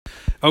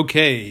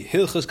Okay,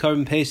 Hilchos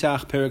Karban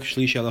Pesach, Perek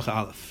Shlishi Halacha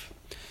Aleph.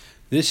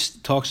 This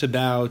talks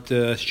about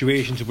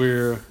situations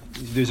where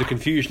there's a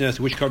confusion as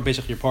to which Karban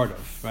Pesach you're part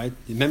of, right?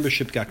 The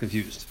membership got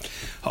confused.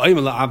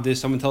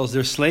 Someone tells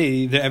their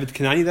slave, their Evet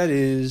Kanani, that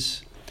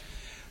is,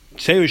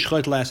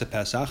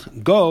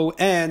 go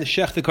and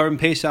shech the Karban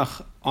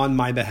Pesach on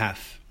my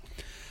behalf,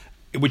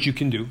 which you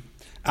can do.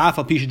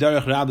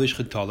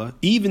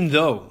 Even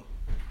though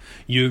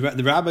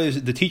the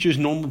rabbi's, the teacher's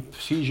normal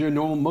procedure,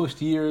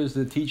 most years,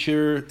 the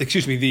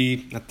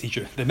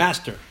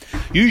master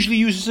usually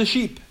uses a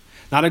sheep,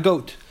 not a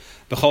goat.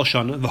 In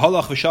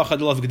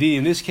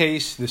this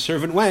case, the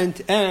servant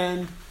went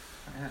and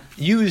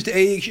used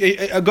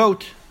a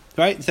goat,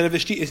 right? Instead of a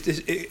sheep.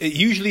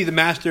 Usually the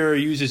master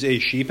uses a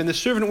sheep, and the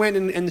servant went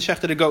and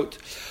shechted a goat.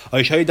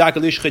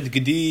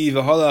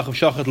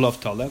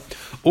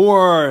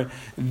 Or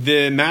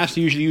the master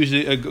usually used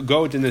a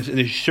goat, and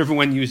the servant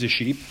went and used a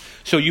sheep.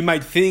 So you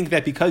might think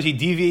that because he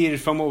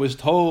deviated from what was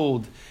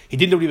told, he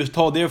didn't know what he was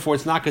told, therefore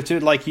it's not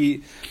considered like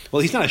he's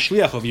not a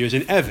shliach over here, he's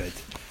an eved.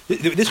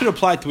 This would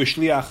apply to a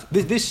shliach.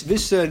 This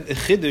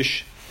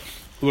chiddush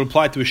would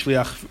apply to a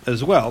shliach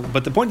as well.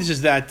 But the point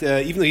is that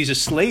even though he's a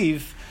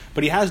slave,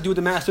 but he has to do what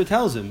the master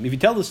tells him. If you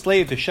tell the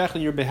slave to shech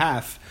on your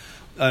behalf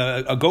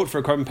a goat for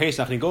a Karban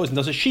Pesach, and he goes and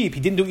does a sheep, he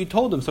didn't do what you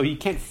told him, so he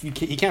can't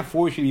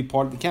force you to be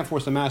part. He can't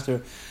force the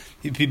master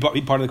to be part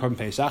of the Karban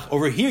Pesach.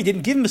 Over here, he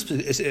didn't give him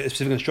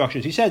specific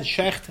instructions. He said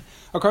shecht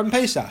a Karban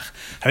Pesach.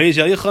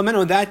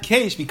 In that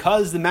case,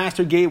 because the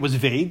master gave was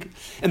vague,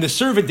 and the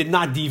servant did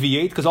not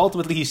deviate, because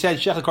ultimately he said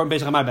shecht a Karban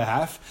Pesach on my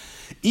behalf.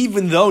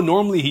 Even though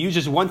normally he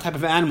uses one type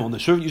of animal, and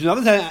the servant uses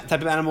another type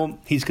of animal,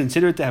 he's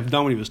considered to have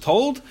done what he was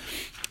told,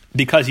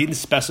 because he didn't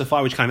specify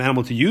which kind of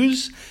animal to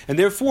use, and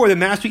therefore the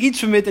master eats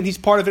from it, and he's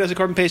part of it as a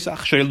Karban Pesach.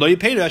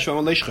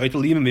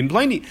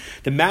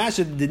 The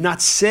master did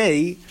not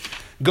say,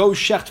 go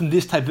shecht from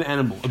this type of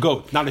animal, a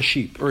goat, not a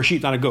sheep, or a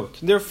sheep, not a goat.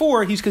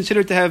 Therefore, he's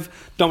considered to have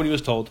done what he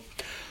was told.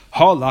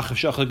 What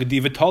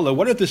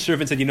if the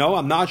servant said,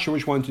 I'm not sure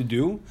which one to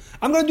do,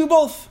 I'm going to do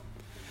both?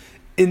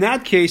 In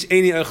that case,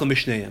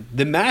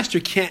 the master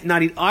can't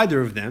not eat either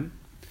of them,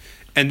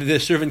 and the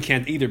servant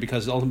can't either,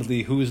 because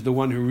ultimately, who is the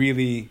one who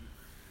really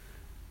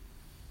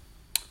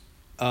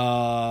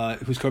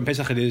whose Karban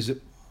Pesach it is?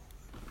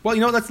 Well,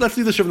 let's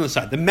leave the servant on the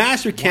side. The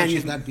master can't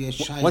use. That be a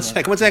shayla? One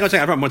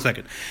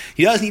second.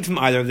 He doesn't eat from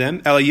either of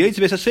them.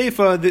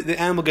 The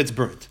animal gets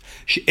burnt.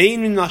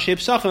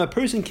 A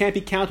person can't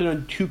be counted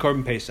on two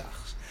Karban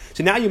Pesachs.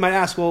 So now you might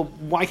ask, well,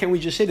 why can't we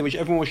just say that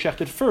whichever one was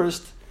shechted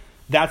first,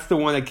 that's the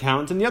one that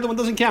counts, and the other one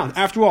doesn't count?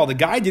 After all, the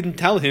guy didn't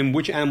tell him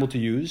which animal to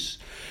use.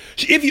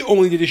 So if you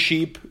only did a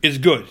sheep, it's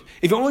good.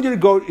 If you only did a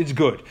goat, it's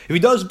good. If he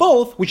does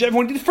both, whichever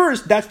one he did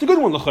first, that's the good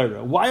one,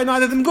 l'chayra. Why are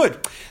neither of them good?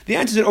 The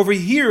answer is that over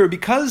here,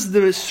 because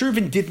the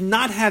servant did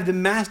not have the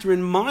master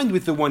in mind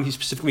with the one he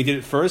specifically did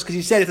it first, because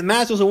he said if the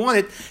master doesn't want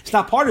it, it's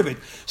not part of it.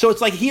 So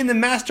it's like he and the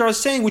master are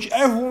saying,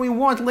 whichever one we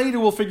want later,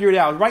 we'll figure it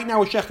out. Right now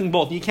we're shechting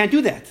both. You can't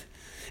do that.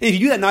 If you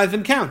do that, neither of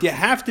them count. You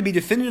have to be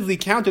definitively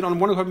counted on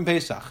one Karban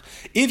Pesach.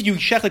 If you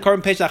shech the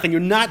Karban Pesach and you're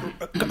not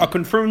a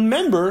confirmed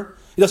member,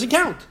 it doesn't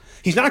count.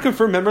 He's not a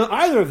confirmed member of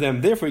either of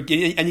them. Therefore, and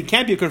you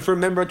can't be a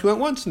confirmed member of two at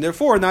once, and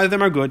therefore neither of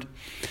them are good.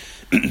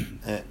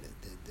 The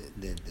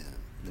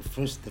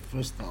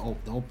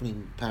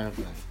opening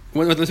paragraph.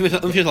 Let me finish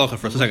halacha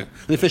first. A second.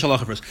 Let me finish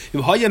halacha first.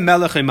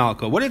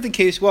 What if the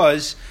case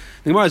was?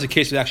 The Gemara is a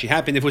case that actually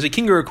happened. If it was a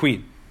king or a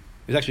queen,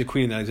 it was actually a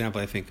queen in that example,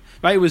 I think.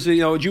 Right? It was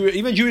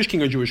even Jewish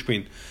king or Jewish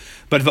queen.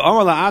 But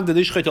and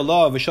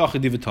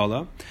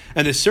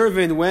the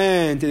servant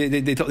went.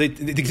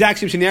 The exact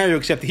same scenario,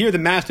 except here the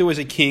master was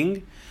a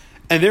king.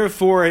 And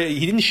therefore,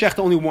 he didn't shecht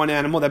only one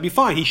animal. That'd be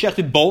fine. He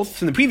shechted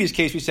both. In the previous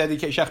case, we said he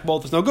shecht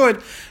both. It's no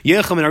good. So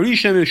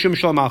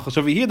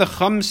over here, the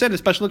Chum said a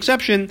special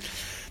exception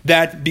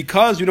that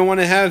because you don't want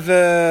to have,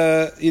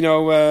 they'll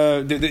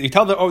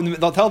tell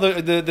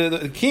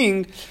the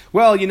king,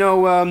 well,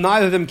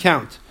 neither of them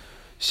count.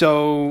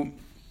 So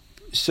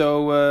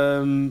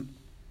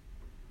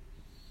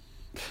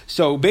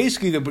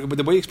basically,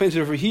 the way he explains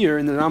it over here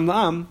in the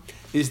Rambam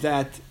is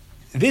that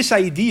this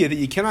idea that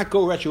you cannot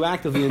go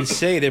retroactively and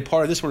say they're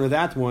part of this one or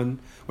that one,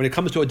 when it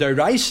comes to a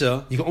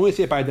deraisa, you can only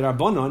say it by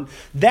derabanan.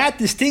 That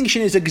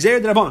distinction is a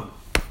gzer deraban.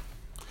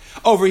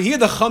 Over here,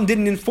 the Chum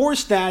didn't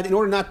enforce that in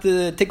order not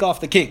to take off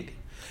the king.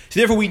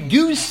 So therefore, we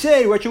do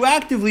say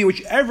retroactively,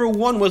 whichever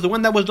one was the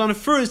one that was done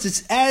first,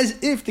 it's as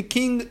if the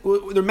king,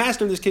 the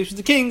master in this case was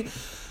the king,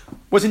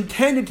 was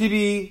intended to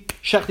be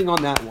shechting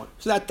on that one.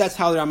 So that's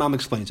how the Rambam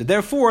explains it.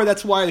 Therefore,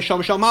 that's why the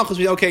Shalom Malchus,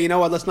 okay,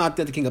 let's not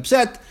get the king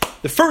upset.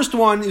 The first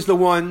one is the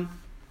one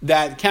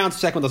that counts, the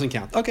second one doesn't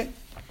count. Okay.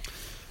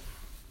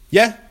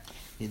 Yeah?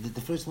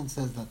 The first one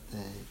says that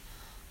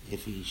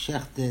if he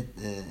shechted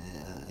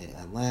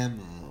a lamb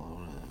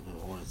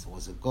or it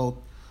was a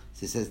goat,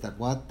 he says that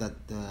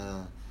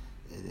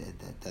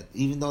that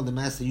even though the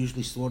master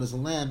usually slaughters a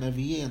lamb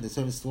every year and the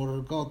servant slaughtered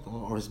a goat,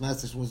 or his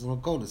master slaughters a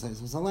goat, his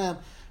master was a lamb,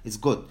 it's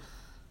good.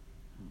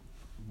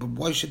 But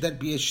why should that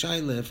be a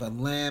shaila if a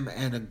lamb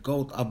and a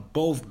goat are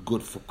both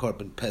good for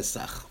Karban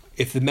Pesach?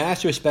 If the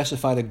master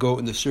specified a goat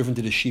and the servant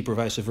did a sheep, or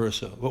vice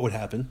versa, what would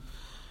happen?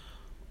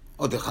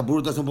 Oh, the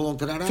chabura doesn't belong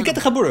to that animal. Forget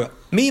the chabura.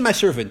 Me and my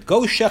servant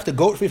go shecht a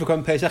goat for me for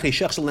Korban Pesach. He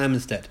shechts a lamb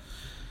instead.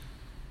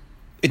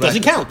 It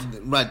doesn't count.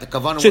 Right. The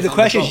kavanah. So the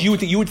question is,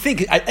 you would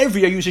think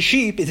every year I use a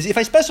sheep. It's as if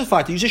I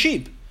specified to use a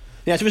sheep.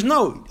 The answer is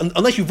no.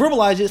 Unless you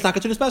verbalize it, it's not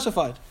considered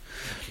specified.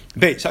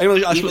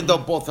 Even though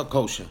both are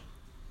kosher.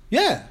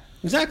 Yeah,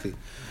 exactly.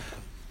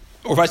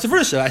 Or vice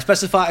versa. I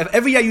specify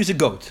every year I use a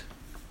goat.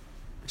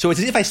 So it's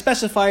as if I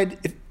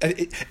specified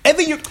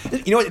every year.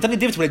 You know what? It's not a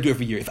difference what I do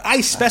every year. If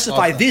I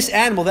specify this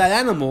animal, that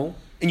animal,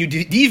 and you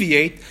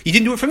deviate, you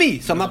didn't do it for me,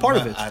 so I'm not part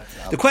of it.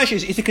 The question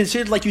is it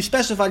considered like you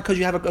specified because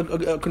you have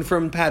a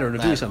confirmed pattern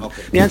of doing something?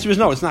 Okay. The answer is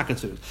no, it's not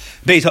considered.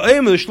 The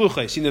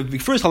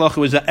first halacha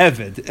was the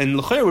eved, and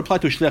l'chayr would apply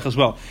to a shliach as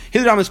well.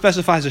 Here the Rambam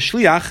specifies a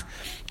shliach,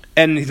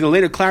 and he's going to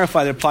later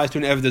clarify that it applies to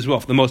an eved as well,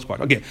 for the most part.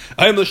 Okay.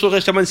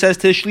 Someone says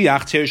to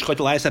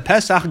shliach,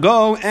 Pesach,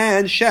 go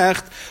and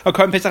shecht a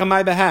korban pesach on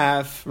my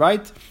behalf,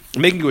 right?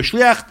 I'm making you a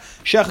shliach,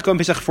 shecht a korban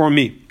pesach for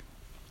me.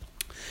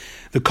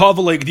 The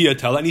kavalei gdiya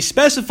tell, and he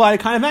specified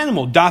a kind of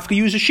animal. Dafka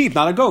use a sheep,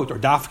 not a goat, or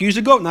dafka use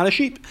a goat, not a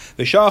sheep.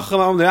 But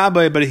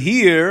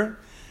here,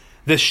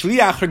 the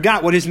shliach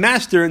forgot what his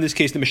master, in this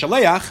case the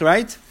mishaleach,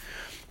 right?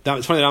 Now,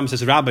 it's funny that Rambam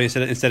says rabbi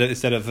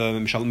instead of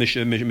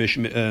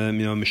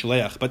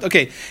mishaleach. But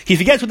okay, he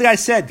forgets what the guy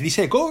said. Did he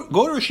say a goat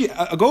or a sheep?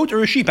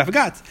 I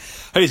forgot.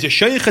 In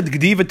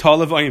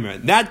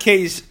that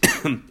case,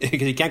 because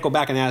he can't go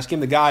back and ask him,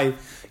 the guy,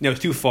 it's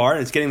too far,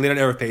 and it's getting late on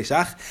Erev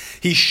Pesach.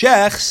 He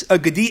shechs a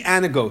gedi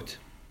and a goat.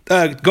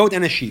 Goat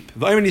and a sheep.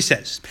 And he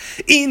says,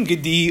 in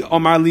Gedi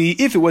Omarli,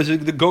 if it was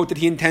the goat that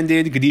he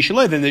intended, Gedi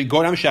Shalai, then the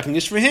goat I'm shechting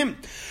is for him.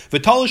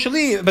 V'tala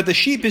Shali, but the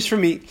sheep is for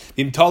me.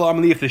 Im Tala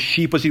Omarli, if the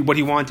sheep was what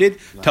he wanted,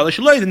 Tala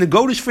Shalai, then the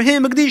goat is for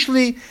him, Gedi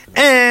Shali,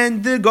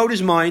 and the goat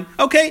is mine.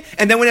 Okay,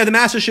 and then when the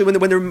master when the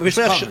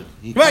Mishlech,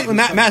 when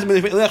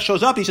Mishlech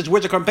shows up, he says,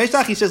 "Where's the Korban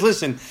Pesach?" He says,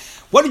 "Listen,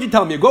 what did you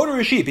tell me? A goat or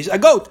a sheep?" He says, "A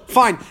goat."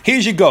 Fine.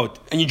 Here's your goat.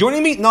 And you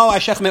joining me? No, I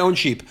shech my own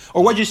sheep.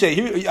 Or what did you say?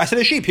 Here, I said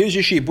a sheep. Here's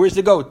your sheep. Where's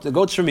the goat? The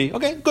goat's for me.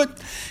 Okay, good.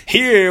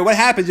 Here, what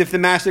happens if the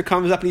master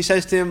comes up and he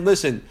says to him,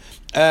 "Listen,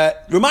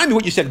 remind me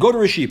what you said, goat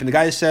or a sheep?" And the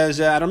guy says,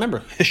 "I don't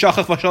remember." I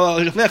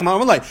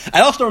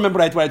also don't remember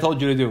what I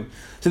told you to do.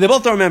 So they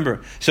both don't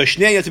remember. So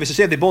Shnei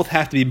Yatzib, they both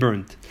have to be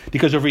burned.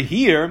 Because over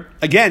here,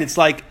 again, it's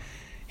like,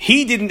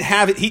 he didn't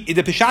have it.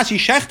 The Peshach, he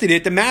shechted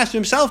it. The master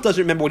himself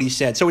doesn't remember what he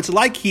said. So it's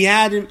like he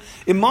had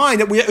in mind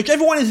that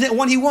whichever one is the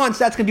one he wants,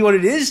 that's going to be what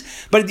it is.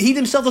 But he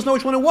himself doesn't know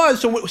which one it was.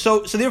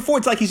 So therefore,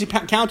 it's like he's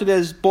counted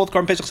as both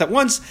Korban Pesachs at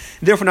once.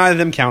 Therefore, neither of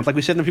them count, like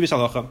we said in the previous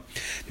halacha.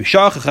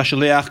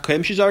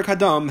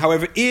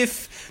 However,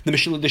 if the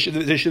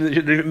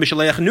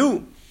Mishaleach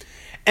knew,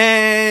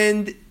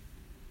 and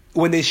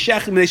when they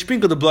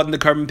sprinkled the blood in the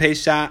Korban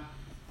Pesach.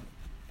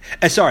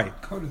 Sorry,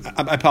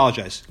 I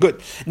apologize.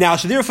 Good. Now,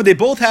 so therefore, they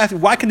both have.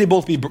 Why they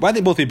both be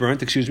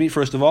burnt? Excuse me.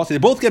 First of all, so they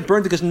both get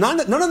burnt because none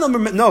of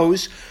them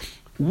knows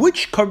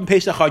which Korban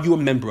Pesach are you a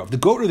member of, the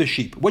goat or the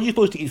sheep. What are you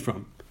supposed to eat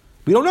from?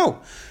 We don't know.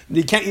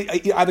 They can't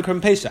eat either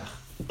Korban Pesach.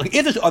 Like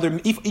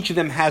if each of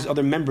them has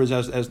other members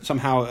as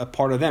somehow a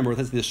part of them, or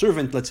let's say the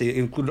servant, let's say,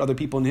 included other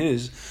people in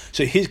his,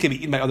 so his can be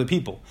eaten by other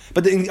people.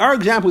 But in our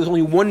example, there's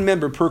only one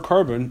member per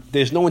carbon.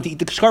 There's no one to eat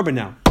the carbon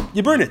now.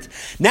 You burn it.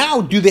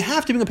 Now, do they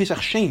have to bring a Pesach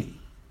Sheni?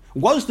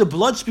 Was the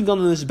blood sprinkled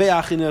on the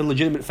Mizbeach in a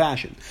legitimate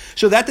fashion?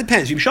 So that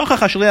depends. If the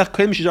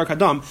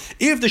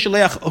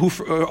Shaleach who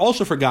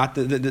also forgot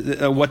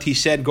what he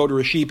said, goat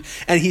or a sheep,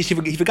 and he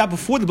forgot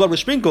before the blood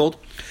was sprinkled,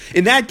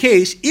 in that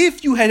case,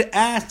 if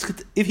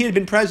he had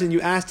been present,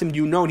 you asked him, "Do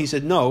you know?" and he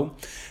said no,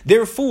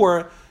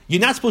 therefore, you're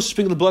not supposed to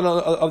sprinkle the blood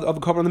of a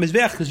carbon on the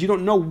Mizbeach because you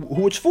don't know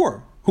who it's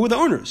for. Who are the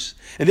owners?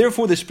 And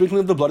therefore, the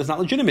sprinkling of the blood is not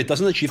legitimate.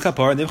 Doesn't achieve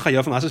kapar, and then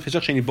chayav and lasas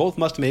pesach sheni both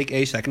must make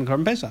a second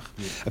Korban Pesach,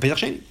 a Pesach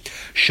sheni.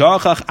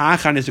 Shachach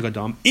achar nezik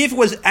hadam. If it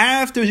was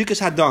after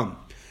zikas hadam,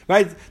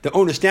 right? The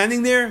owner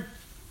standing there,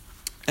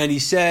 and he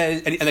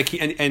says,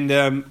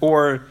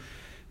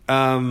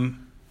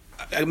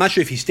 I'm not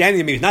sure if he's standing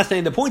there, maybe he's not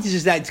standing. The point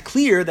is that it's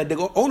clear that the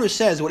owner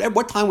says,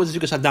 what time was the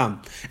Zukas Hadam?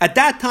 At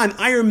that time,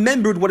 I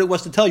remembered what it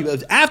was to tell you. It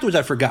was afterwards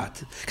I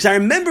forgot. Because I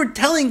remembered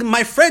telling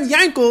my friend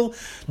Yankel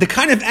the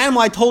kind of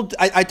animal I told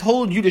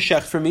you to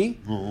shech for me.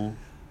 Mm-hmm.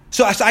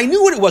 So I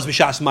knew what it was,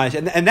 B'shas Ma'is,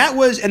 and that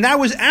was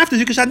after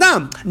Zukas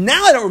Hadam.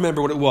 Now I don't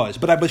remember what it was,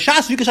 but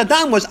B'shas Zukas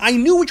Hadam was, I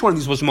knew which one of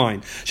these was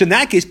mine. So in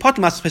that case,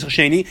 Patum Lasas Pesach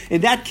Sheni, in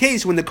that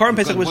case, when the Korban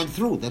Pesach was... went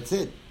through, that's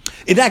it.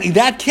 In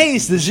that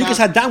case, the Zikas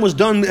Hadam was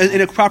done in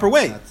a proper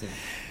way.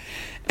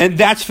 And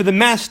that's for the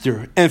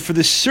master. And for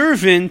the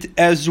servant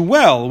as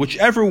well,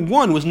 whichever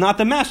one was not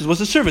the master, was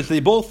the servant. So they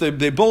both did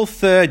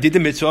the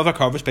mitzvah of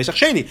Akarvus Pesach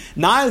Sheni.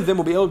 Neither of them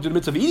will be able to do the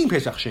mitzvah of eating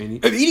Pesach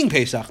Sheni. Eating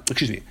Pesach,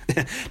 excuse me.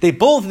 They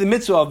both did the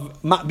mitzvah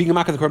of being a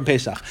makar of the Korban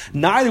Pesach.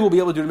 Neither will be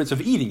able to do the mitzvah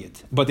of eating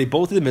it. But they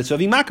both did the mitzvah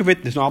of eating makar of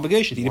it. There's no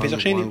obligation to eat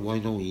Pesach Sheni. Why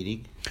no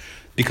eating?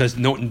 Because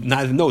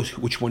neither knows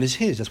which one is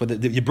his. That's what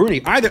you're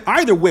burning.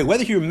 Either way,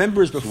 whether he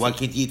remembers before. So why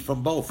can't you eat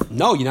from both?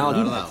 No, you're not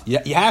allowed to do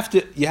that. You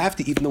have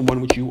to eat from the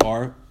one which you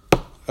are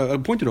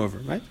appointed over,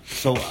 right?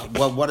 So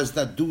what does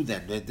that do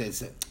then?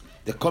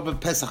 The Korban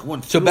Pesach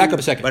went So through, back up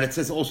a second. But it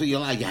says also you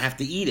have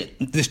to eat it.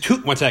 There's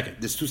one second.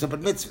 There's two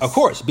separate mitzvahs. Of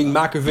course, being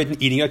makriv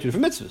and eating are two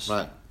different mitzvahs.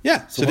 Right.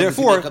 Yeah. So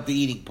therefore, make up the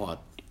eating part.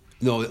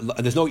 no,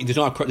 there's no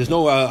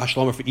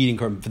hashlama for eating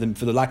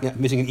for the lack of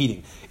missing and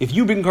eating. If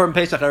you bring Korban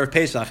Pesach Erev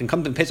Pesach and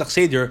come to Pesach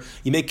Seder,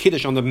 you make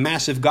kiddush on the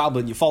massive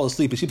goblet, you fall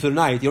asleep, you sleep through the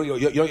night. You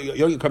don't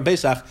eat Korban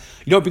Pesach.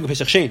 You don't bring a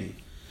Pesach Sheni.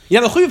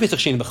 You have a chuv Pesach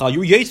Sheni b'chal.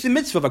 You yates the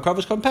mitzvah of a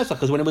Korban Pesach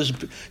because when it was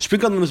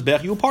sprinkled on the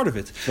mizbech, you were part of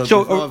it. So there's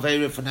no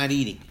avera for not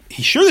eating.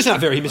 He sure is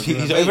not very.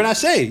 He's over not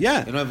say.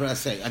 Yeah. You know what I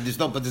say, and there's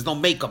no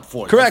makeup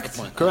for it. Correct.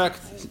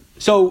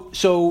 So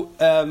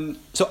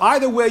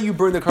either way, you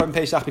burn the Korban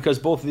Pesach because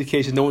both of the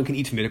cases no one can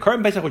eat from it. A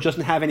Korban Pesach which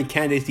doesn't have any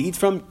candidates to eat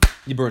from,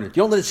 you burn it.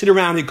 You don't let it sit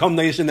around and come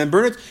nice and then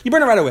burn it. You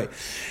burn it right away.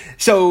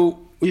 So,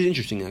 which is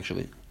interesting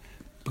actually,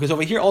 because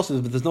over here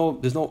also there's no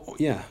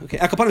okay.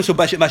 So,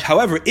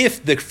 however,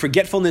 if the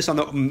forgetfulness on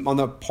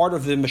the part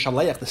of the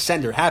Meshaleach, the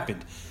sender,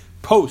 happened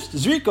post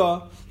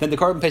Zrika, then the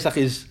Korban Pesach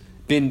is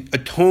been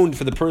atoned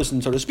for the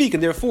person, so to speak,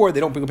 and therefore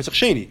they don't bring a Pesach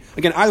Sheni.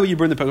 Again, either way, you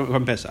burn the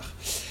Korban Pesach.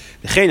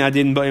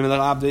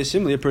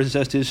 Similarly, a person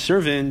says to his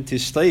servant,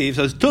 his slave,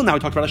 so till now we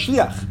talked about a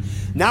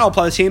shliach. Now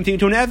apply the same thing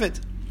to an eved.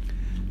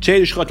 To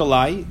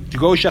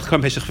go shech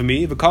Korban Pesach for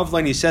me.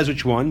 The he says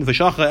which one. And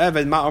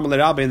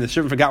the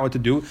servant forgot what to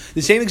do.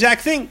 The same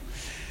exact thing.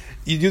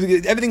 You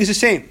do everything is the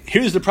same.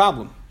 Here's the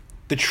problem.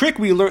 The trick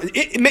we learned,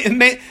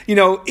 the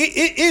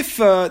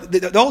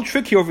whole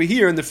trick here over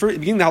here in the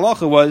beginning of the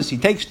halacha was he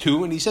takes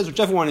two and he says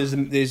whichever one is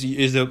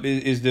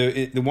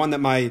the one that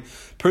my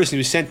person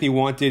who sent me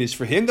wanted is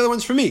for him. The other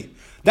one's for me.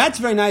 That's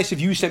very nice if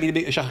you sent me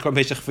the shach Korban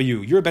Pesach for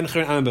you. You're a ben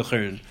chern, I'm a ben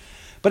chern.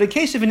 But in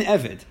case of an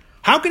eved,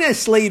 how can a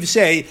slave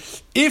say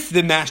if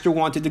the master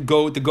wanted the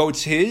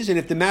goat's his, and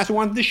if the master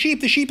wanted the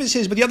sheep is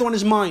his, but the other one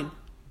is mine?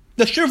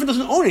 The servant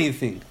doesn't own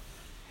anything.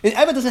 And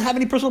Eved doesn't have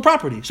any personal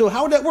property. So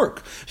how would that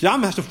work? So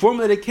Ram has to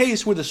formulate a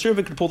case where the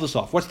servant could pull this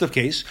off. What's the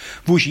case?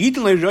 The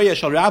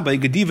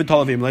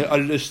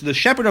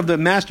shepherd of the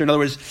master, in other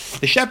words,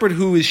 the shepherd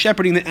who is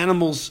shepherding the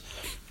animals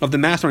of the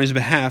master on his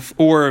behalf,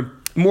 or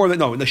more than,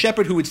 no, the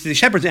shepherd who the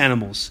shepherd's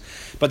animals,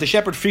 but the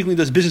shepherd frequently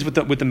does business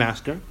with the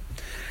master.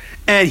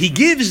 And he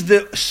gives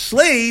the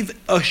slave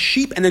a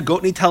sheep and a goat,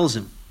 and he tells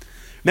him,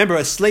 remember,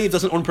 a slave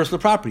doesn't own personal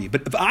property.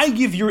 But if I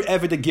give your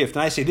Eved a gift,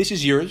 and I say, this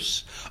is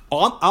yours,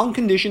 on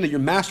condition that your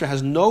master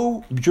has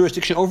no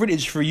jurisdiction over it,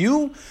 it's for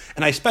you,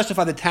 and I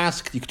specify the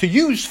task to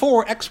use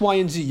for X, Y,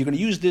 and Z. You're going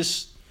to use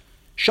this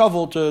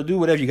shovel to do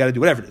whatever you got to do,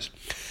 whatever it is.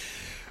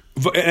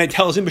 And it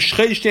tells him,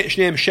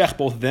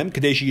 both of them,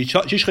 this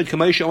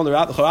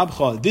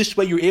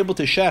way you're able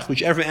to shech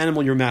whichever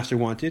animal your master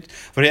wanted,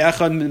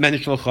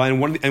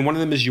 and one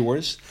of them is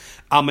yours.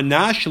 On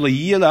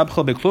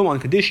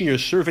condition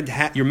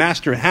your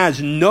master has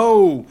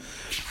no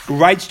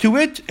rights to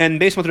it, and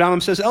based on what the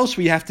Rambam says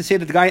elsewhere, you have to say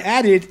that the guy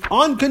added,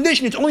 on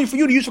condition it's only for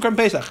you to use for Korban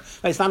Pesach.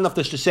 It's not enough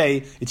just to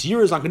say it's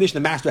yours on condition the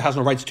master has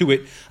no rights to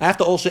it. I have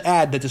to also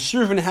add that the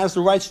servant has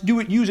the rights to do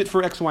it, use it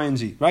for X, Y, and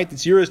Z. Right?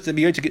 It's yours to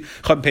be able to get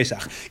Korban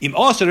Pesach. If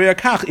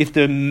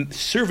the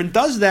servant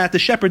does that, the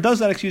shepherd does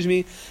that,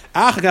 and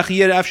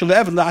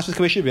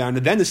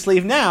then the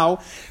slave now,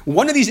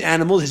 one of these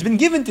animals has been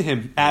given to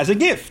him as a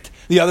gift.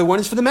 The other one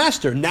is for the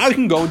master. Now he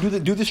can go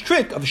and do this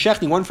trick of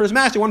shechting, one for his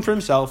master, one for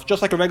himself,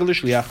 just like a regular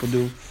shliach would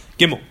do.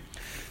 Gimel.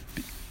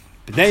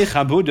 B'nei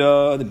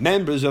Chabuda, the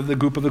members of the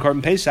group of the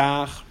Korban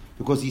Pesach.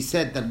 Because he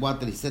said to him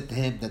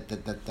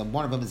that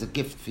one of them is a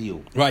gift for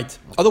you. Right.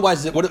 Okay.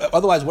 Otherwise, what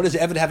does the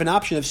Eved have an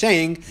option of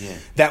saying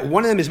that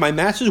one of them is my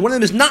master's, one of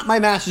them is not my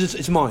master's,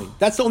 it's mine?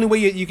 That's the only way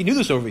you can do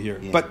this over here.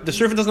 Yeah. But the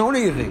servant doesn't own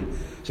anything.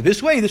 So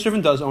this way, the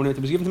servant does own it.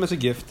 It was given to him as a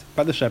gift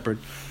by the shepherd.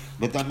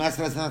 But the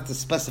master doesn't have to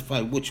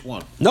specify which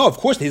one. No, of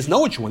course, he doesn't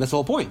know which one. That's the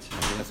whole point.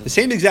 Okay, the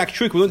same exact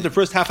trick we learned in the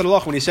first half of the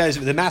law when he says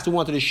if the master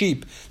wanted a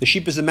sheep, the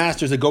sheep is the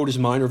master's, the goat is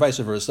mine, or vice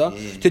versa.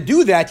 Yeah. To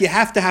do that, you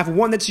have to have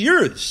one that's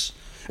yours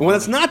and one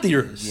that's not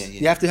yours. Yeah.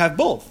 You have to have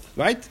both,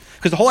 right?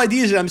 Because the whole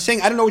idea is that I'm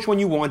saying I don't know which one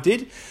you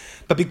wanted,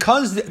 but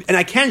because and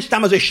I can't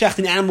stam as a shecht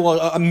an animal.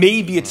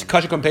 Maybe it's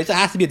kosher Korban Pesach. It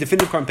has to be a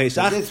definitive Korban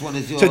Pesach. So this one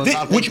is yours. So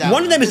which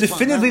one of them is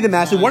definitively the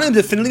master? One of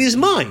them definitively is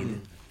mine. Yeah.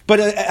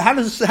 But how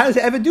does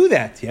he ever do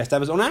that? He has to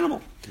have his own animal.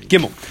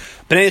 Gimel.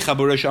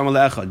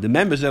 The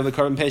members of the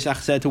Korban Pesach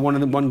said to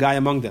one guy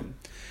among them,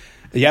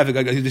 you have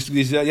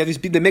these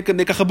people, they make a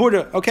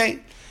chabura,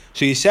 okay?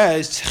 So he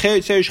says,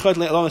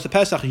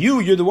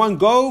 you're the one,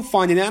 go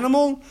find an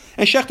animal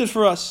and shecht it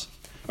for us.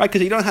 Right?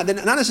 Because you don't have,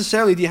 not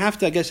necessarily do you have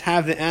to, I guess,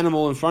 have the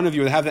animal in front of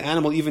you or have the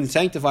animal even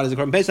sanctified as a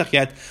Korban Pesach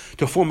yet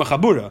to form a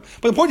chabura.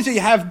 But the point is that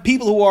you have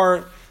people who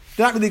are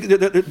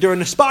they're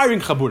an aspiring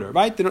chabura,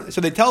 right? So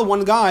they tell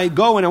one guy,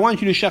 go and I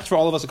want you to shecht for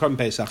all of us a Korban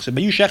Pesach. So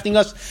by you shechting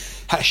us,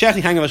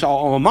 hanging us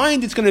all in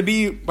mind, it's going to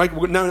be like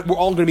we're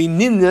all going to be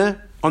nimna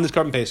on this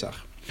Korban Pesach.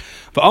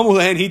 But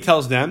Amulahan, he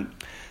tells them,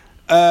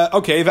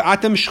 okay, you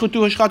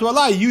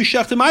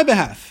shecht on my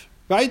behalf,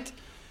 right?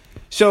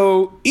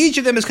 So each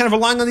of them is kind of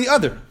relying on the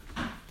other.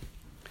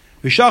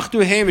 And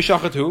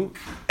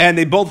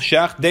they both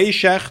shecht, they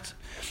shecht,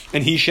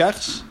 and he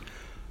shechts.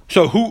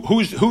 So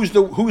who's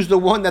the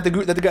one that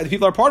the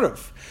people are part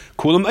of?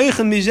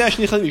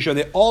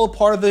 They're all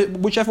part of the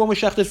whichever one was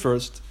shechted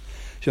first.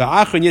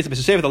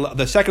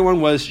 The second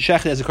one was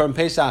shechted as a korban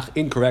pesach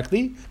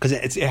incorrectly because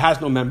it has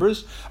no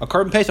members. A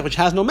korban pesach which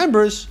has no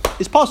members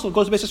is possible. It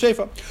goes to Beis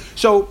HaSeifa.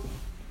 So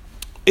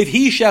if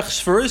he shechs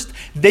first,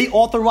 they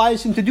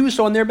authorize him to do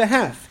so on their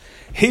behalf.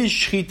 His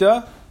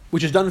shechita,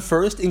 which is done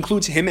first,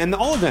 includes him and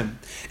all of them.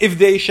 If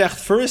they shecht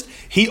first,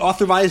 he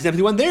authorized them to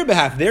do on their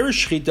behalf. Their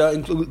shechita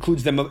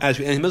includes them and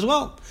him as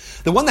well.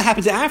 The one that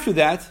happens after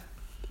that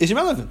is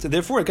irrelevant, so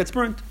therefore it gets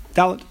burnt.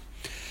 Dalet.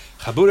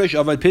 Chaburash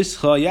Avad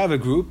Pischa, you have a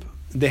group,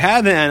 they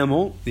have the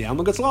animal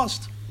gets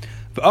lost.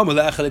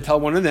 They tell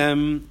one of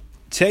them,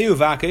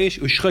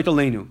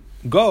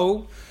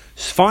 go,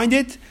 find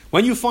it.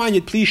 When you find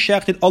it, please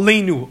shecht it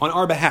aleinu, on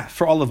our behalf,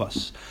 for all of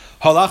us.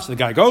 Halach, the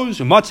guy goes,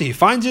 he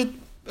finds it.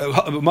 He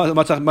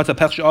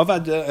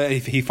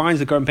finds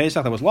the korban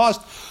pesach that was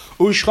lost.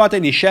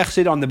 And he shechs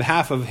it on the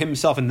behalf of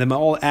himself and them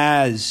all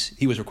as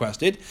he was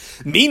requested.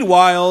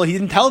 Meanwhile, he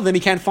didn't tell them,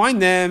 he can't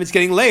find them. It's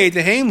getting late.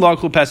 They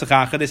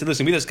said,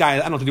 listen, we this guy, I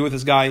don't know what to do with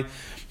this guy.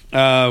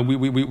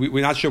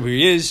 We're not sure who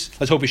he is.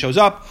 Let's hope he shows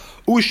up.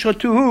 And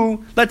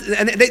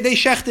they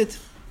shecht it.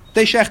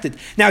 They shecht it.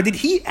 Now, did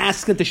he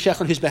ask them to shech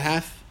on his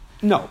behalf?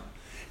 No.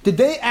 Did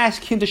they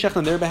ask him to shech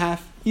on their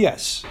behalf?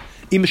 Yes.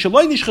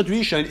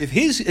 If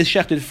his is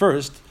shechted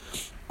first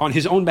on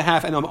his own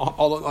behalf and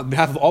on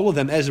behalf of all of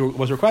them as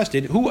was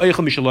requested, he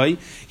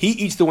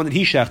eats the one that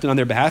he shechted on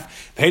their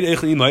behalf. They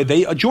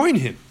join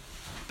him.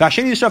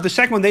 The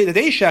second one that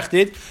they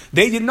shechted,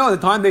 they didn't know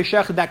at the time they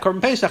shechted that korban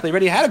pesach. They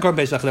already had a korban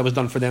pesach that was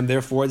done for them.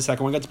 Therefore, the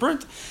second one gets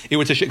burnt. It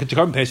was a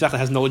korban pesach that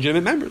has no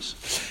legitimate members.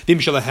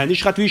 If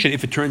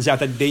it turns out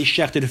that they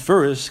shechted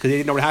first because they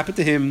didn't know what happened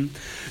to him,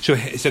 so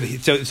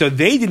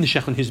they didn't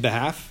shech on his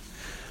behalf.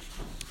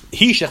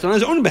 He shechted on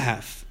his own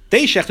behalf.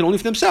 They shechted only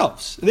for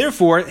themselves.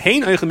 Therefore, they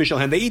eat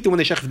the one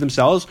they shechted for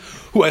themselves.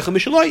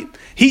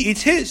 He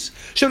eats his.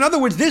 So in other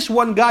words, this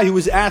one guy who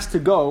was asked to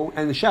go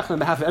and shechted on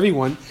behalf of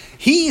everyone,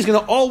 he is going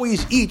to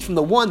always eat from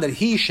the one that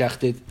he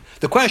shechted.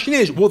 The question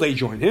is, will they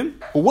join him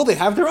or will they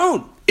have their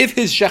own? If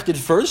his shechted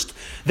first,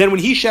 then when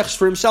he shechs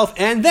for himself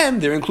and them,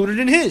 they're included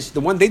in his.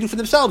 The one they do for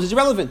themselves is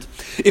irrelevant.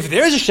 If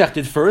theirs is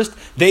shechted first,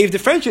 they've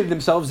differentiated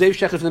themselves, they've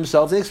shechted for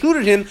themselves, they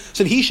excluded him,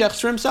 so he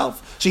shechs for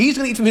himself. So he's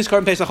going to eat from his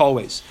korban pesach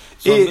always.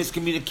 So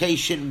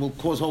miscommunication will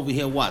cause over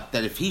here what?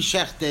 That if he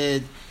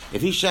shechted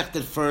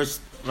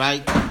first,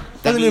 right?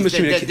 That means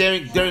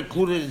they're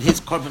included in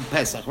his korban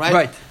pesach, right?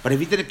 Right. But if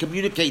he didn't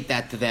communicate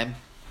that to them,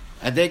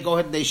 and they go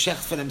ahead and they shecht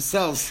for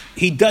themselves.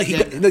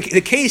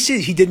 The case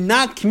is he did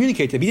not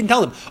communicate to them. He didn't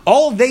tell them.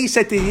 All they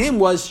said to him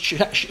was,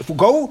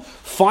 go,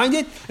 find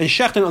it, and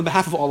shecht it on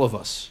behalf of all of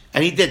us.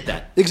 And he did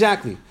that.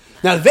 Exactly.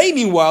 Now they,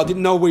 meanwhile,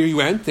 didn't know where he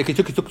went. It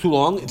took too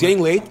long. It's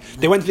getting late.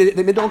 They made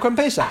their own korban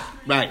pesach.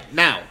 Right.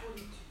 Now,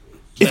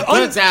 it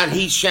turns out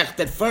he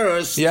shechted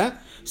first. Yeah.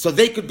 So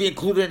they could be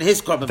included in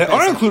his korban pesach. They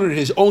are included in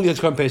his only his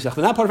korban pesach.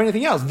 They're not part of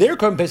anything else. Their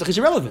korban pesach is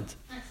irrelevant.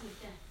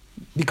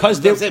 Because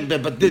but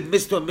the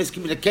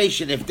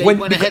miscommunication, if they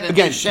went ahead and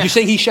again, you're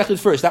saying he shechted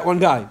first, that one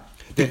guy.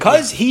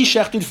 Because he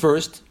shechted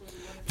first,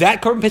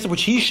 that korban pesach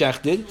which he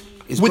shechted,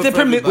 with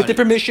the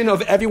permission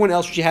of everyone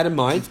else which he had in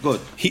mind, it's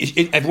good.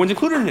 Everyone's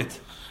included in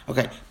it.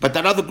 Okay, but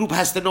that other group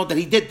has to know that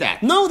he did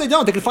that. No, they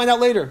don't. They can find out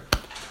later.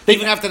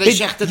 Even after they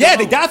shechted. Yeah,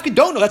 they definitely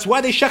don't know. That's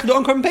why they shechted their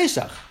own korban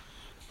pesach.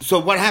 So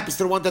what happens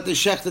to the one that they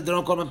shechted their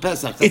own korban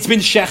pesach? It's been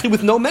shechted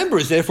with no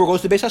members, therefore it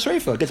goes to Beis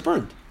HaSeifa. It gets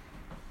burned.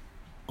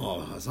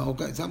 Oh, so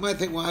okay. So I might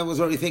think. Well, I was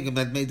already thinking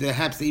that maybe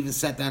perhaps they even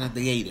sat down and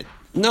they ate it.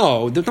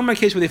 No, there's not my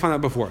case where they found out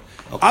before.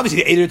 Okay.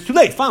 Obviously, they ate it. It's too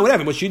late. Fine,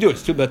 whatever. What should you do?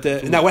 It's too. But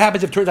now, what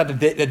happens if it turns out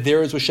that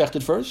theirs was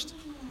shechted first?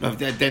 No,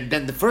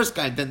 then the first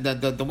guy, then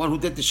the one who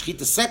did the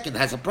shechita second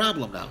has a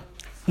problem now.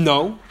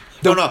 No.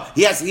 No.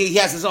 He has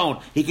his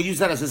own. He could use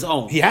that as his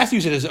own. He has to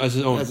use it as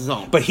his own. As his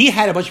own. But he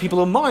had a bunch of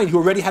people in mind who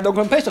already had their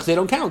korban pesach. They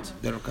don't count.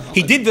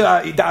 He did the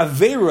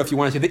avera, if you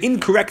want to say, the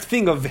incorrect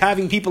thing of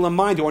having people in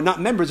mind who are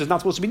not members is not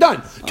supposed to be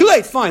done. Too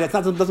late. Fine. That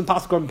doesn't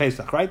pass the korban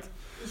pesach, right?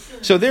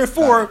 So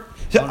therefore,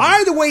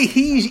 either way,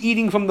 he's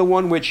eating from the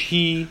one which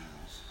he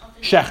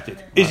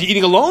shechted. Is he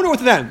eating alone or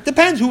with them?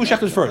 Depends who was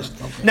shechted first.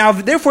 Okay. Now,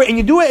 therefore, and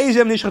you do it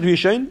ezem nishchat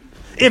rishon.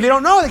 If they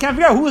don't know, they can't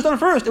figure out who was done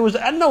first. It was,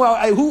 I don't know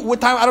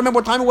what time. I don't remember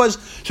what time it was.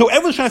 So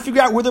everyone's trying to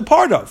figure out where they're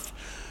part of.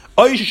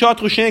 Or was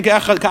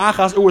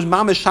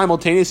mamish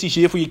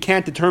simultaneously, if you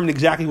can't determine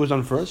exactly who was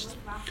done first.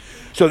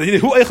 So not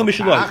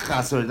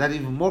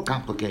even more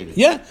complicated.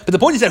 Yeah, but the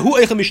point is that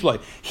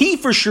he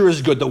for sure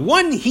is good. The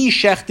one he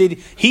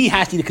shechted, he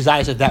has to eat the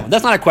kazayas of that one.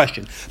 That's not a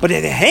question. But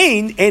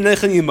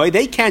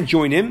they can't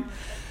join him.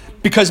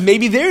 Because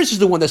maybe theirs is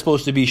the one that's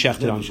supposed to be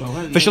shechted on.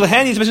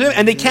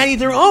 And they can't eat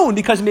their own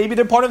because maybe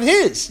they're part of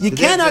his. You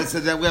cannot. So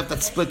then we have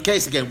that split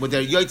case again, where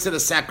they're yotzei to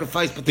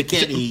sacrifice, but they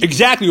can't eat.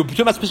 Exactly. We're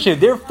talking about split.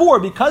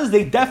 Therefore, because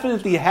they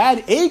definitely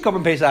had a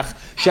korban pesach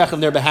shech on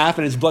their behalf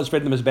and his blood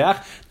spread in the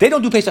mizbeach, they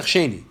don't do pesach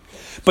sheni.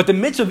 But the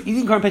mitzvah of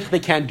eating korban pesach they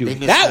can't do.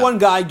 That one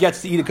guy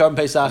gets to eat a korban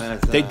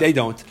pesach. They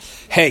don't.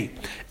 Hey.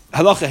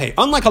 Halacha Hey.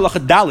 Unlike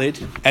Halacha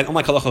Dalid and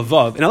unlike Halacha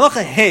Vav, in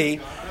Halacha Hey,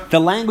 the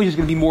language is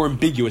going to be more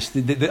ambiguous.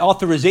 The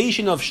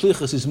authorization of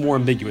shlichus is more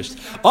ambiguous.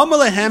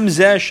 Amalehem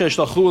zeh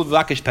sheshlachu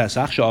v'vakesh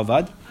pesach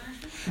she'avad.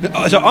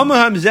 So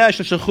Amalehem zeh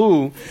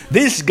sheshlachu.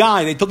 This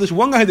guy, they told this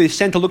one guy who they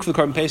sent to look for the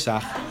Korban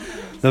Pesach.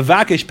 The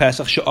vakesh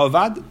pesach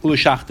she'avad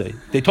u'shachtei.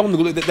 They told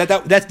him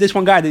that's this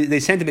one guy. They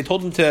sent him. They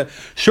told him to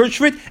search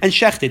for it and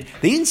shecht it.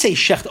 They didn't say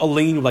shecht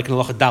aleinu like in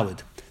Halacha Dalid.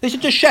 They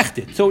should just shecht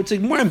it. So it's a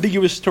more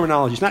ambiguous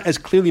terminology. It's not as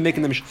clearly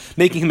making him a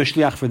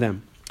shliach for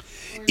them.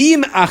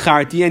 Im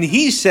acharti, and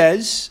he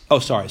says, So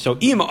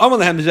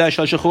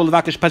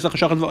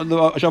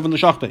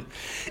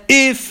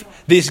if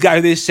this guy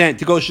who they sent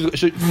to go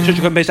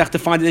Pesach to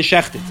find it and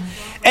shecht it,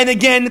 and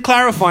again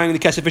clarifying, the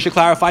Kesef Fisher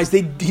clarifies,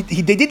 they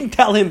didn't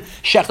tell him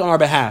shecht on our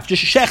behalf,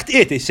 just shecht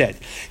it. They said.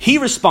 He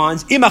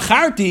responds, Im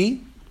acharti,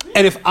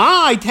 and if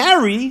I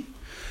tarry,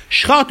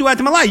 shchatu at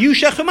malai, you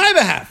shecht on my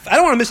behalf. I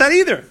don't want to miss that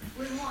either.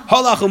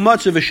 Because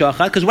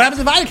what happens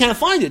if I can't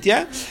find it?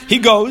 Yeah, he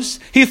goes,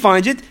 he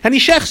finds it, and he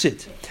shechts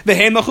it. They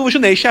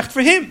shecht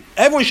for him.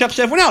 Everyone shechts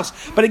everyone else.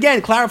 But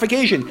again,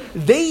 clarification: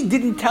 they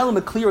didn't tell him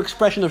a clear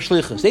expression of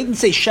shlichus. They didn't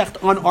say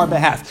shecht on our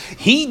behalf.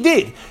 He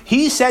did.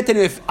 He said that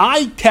if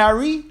I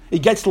tarry,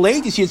 it gets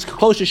late. You see, it's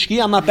close to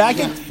Shkia. I'm not back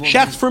yet.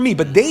 Shecht for me,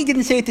 but they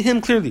didn't say it to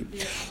him clearly.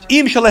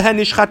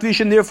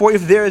 Therefore,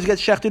 if theirs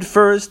gets shechted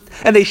first,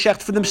 and they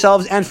shecht for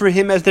themselves and for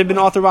him as they've been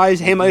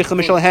authorized,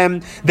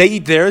 they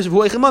eat theirs.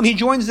 He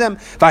joins them.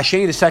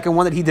 The second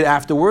one that he did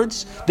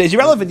afterwards, is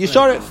irrelevant. You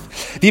saw it.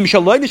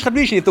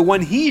 If the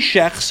one he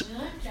shechts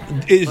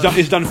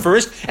is done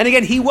first, and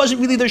again, he wasn't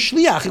really their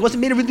shliach. He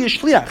wasn't made really a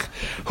shliach.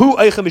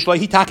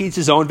 He taki eats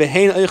his own.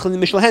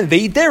 They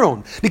eat their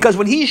own, because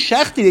when he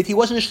shechted it, he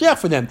wasn't a shliach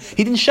for them.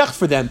 He didn't shecht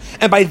for them,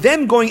 and by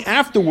them going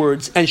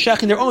afterwards and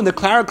shechting their own, they're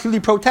clearly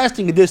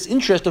protesting this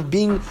interest of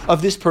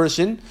this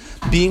person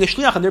being a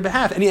shliach on their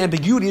behalf. Any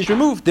ambiguity is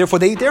removed. Therefore,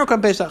 they eat their own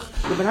Korban Pesach.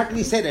 Yeah, but how can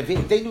he say that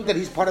if they knew that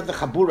he's part of the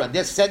chabura,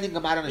 they're sending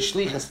him out on a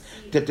shlichus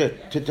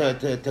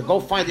to go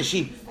find the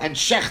sheep and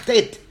shecht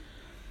it?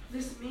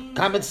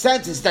 Common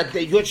sense is that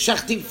you're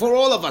shechting for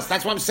all of us.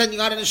 That's why I'm sending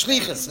out in a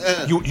shlichus.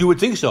 You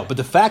would think so, but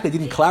the fact they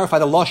didn't clarify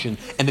the lashon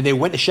and then they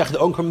went to shech their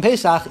own Korban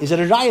Pesach is a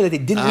raya that they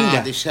didn't mean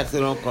that. They shech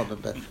their own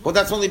Korban Pesach. Well,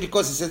 that's only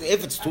because he said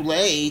if it's too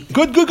late.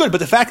 Good. But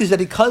the fact is that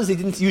because they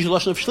didn't use the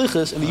lashon of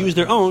shlichus and they used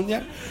their own,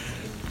 yeah.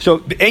 So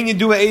what if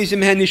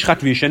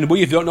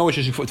you don't know which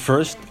is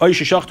first? At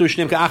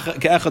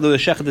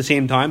the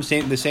same time,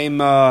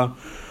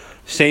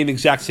 same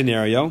exact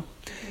scenario.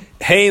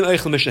 They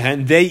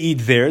eat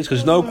theirs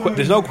because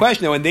there's no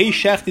question that when they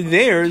shechted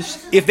theirs,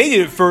 if they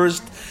did it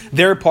first,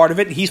 they're part of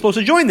it. And he's supposed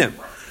to join them.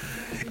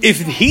 If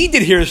he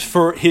did his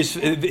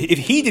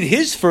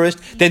first,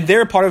 then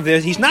they're part of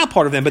theirs. He's not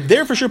part of them, but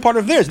they're for sure part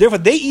of theirs. Therefore,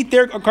 they eat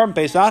their Korban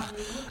Pesach.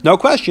 No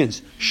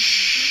questions.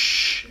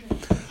 Shh.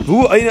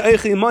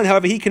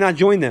 However, he cannot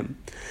join them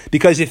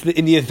because if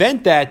in the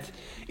event that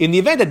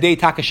they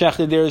taka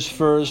shechted theirs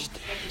first,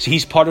 so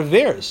he's part of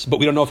theirs. But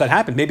we don't know if that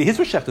happened. Maybe his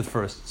was shechted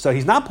first, so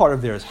he's not part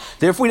of theirs.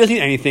 Therefore, he doesn't eat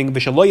anything.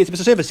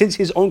 Since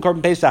his own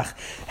Korban Pesach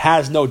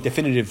has no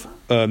definitive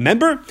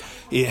member,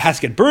 it has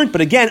to get burnt.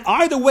 But again,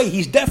 either way,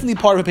 he's definitely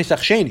part of a Pesach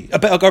Sheni, a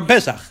Korban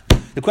Pesach.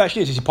 The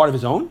question is he part of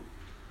his own?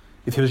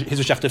 If his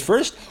was shechted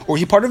first, or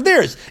is he part of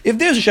theirs? If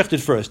theirs is shechted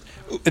first,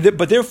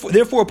 but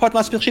therefore part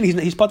of Pesach Sheni,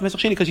 he's part of Pesach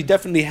Sheni because he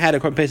definitely had a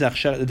Korban Pesach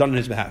done on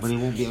his behalf. But he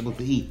won't be able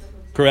to eat.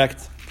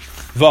 Correct.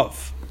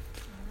 Vav.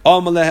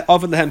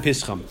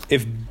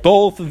 If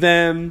both of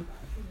them,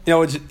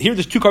 here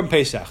there's two Korban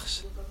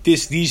Pesachs.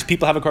 These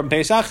people have a Korban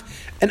Pesach,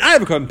 and I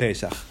have a Korban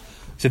Pesach.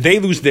 So they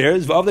lose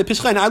theirs,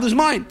 and I lose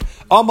mine.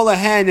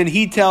 And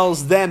he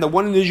tells them, the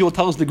one individual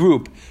tells the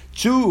group,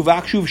 here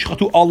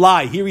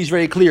he's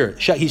very clear.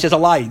 He says a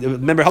lie.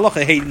 Remember,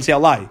 halacha didn't say a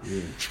lie.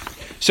 Yeah.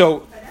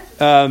 So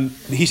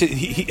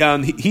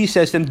he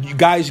says to them, you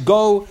guys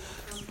go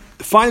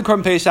find the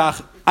Korban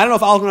Pesach. I don't know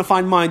if I was going to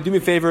find mine. Do me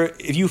a favor.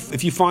 If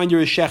you find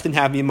your shecht and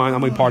have me in mine, I'm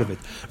going to be part of it.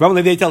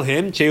 Rather, they tell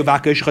him, we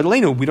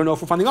don't know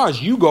if we're finding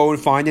ours. You go and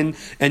find and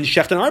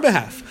shecht on our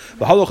behalf.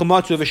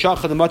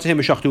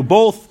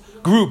 Both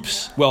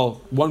groups, well,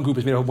 one group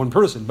is made up of one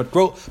person, but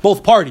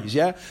both parties,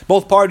 yeah?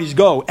 Both parties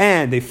go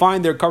and they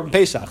find their Korban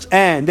Pesachs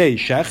and they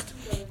shecht.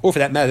 Or for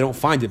that matter, they don't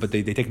find it, but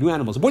they take new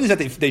animals. The point is that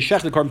they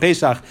shecht the Korban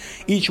Pesach,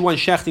 each one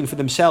shechting for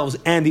themselves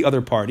and the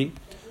other party.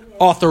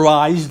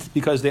 Authorized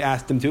because they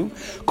asked them to.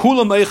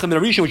 Kulam Eichem and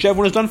Arisha, whichever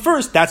one is done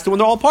first, that's the one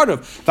they're all part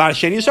of.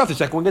 Varasheni yourself, the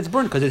second one gets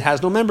burned because it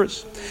has no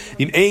members.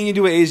 If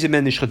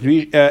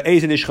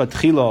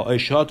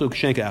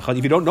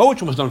you don't know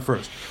which one was done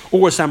first,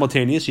 or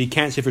simultaneous, so you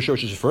can't say for sure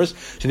which is first.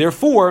 So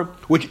therefore,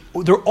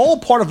 they're all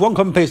part of one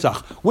Korban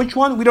Pesach. Which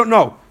one? We don't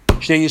know.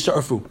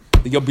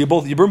 You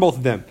burn both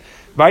of them.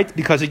 Right?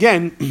 Because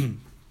again,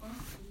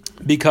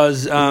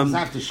 it's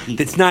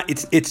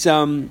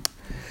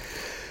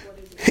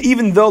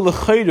even though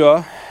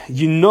l'chayra,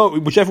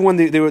 whichever one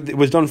it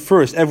was done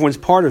first, everyone's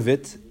part of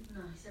it.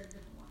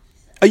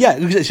 So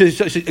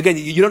again,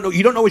 you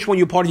don't know which one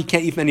you're part of. You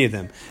can't eat from any of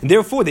them, and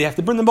therefore they have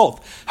to burn them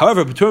both.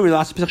 However, between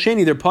Pesach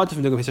Sheni, they're part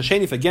of Pesach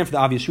Sheni, again for the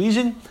obvious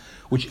reason,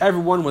 whichever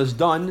one was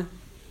done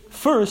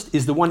first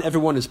is the one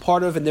everyone is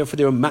part of, and therefore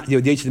they're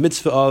to the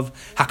mitzvah of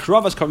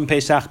Hakravas Korban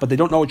Pesach, but they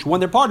don't know which one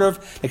they're part of.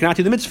 They cannot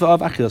do the mitzvah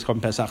of Achilas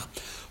Korban Pesach.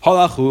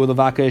 Halachu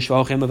levakesh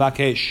v'hochem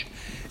levakesh.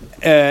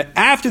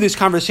 After this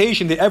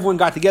conversation, that everyone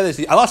got together and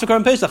said, I lost a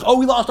Korban Pesach. Oh,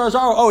 we lost our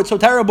Zara. Oh, it's so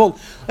terrible.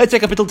 Let's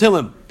take a Pitul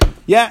Tilim.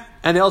 Yeah,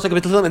 and they also take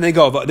a Pitul Tilim and they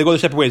go their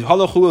separate ways.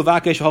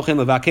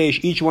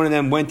 Each one of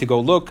them went to go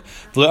look.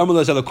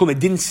 They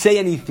didn't say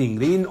anything.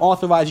 They didn't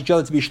authorize each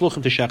other to be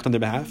shluchim to shecht on their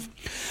behalf.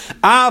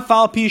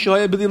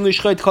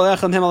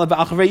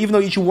 Even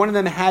though each one of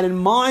them had in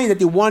mind that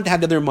they wanted to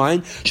have the other in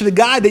mind, so the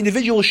guy, the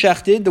individual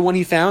shechted, the one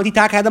he found, he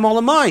had them all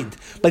in mind,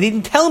 but he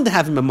didn't tell him to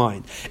have him in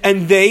mind.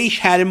 And they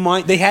had him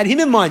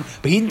in mind,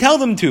 but he didn't tell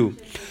them to.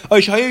 Or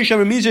there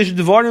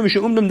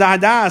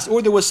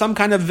was some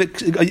kind of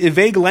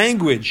vague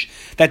language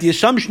that the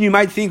assumption you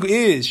might think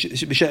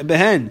is whichever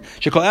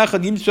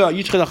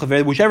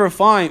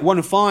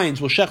one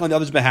finds will shech on the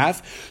other's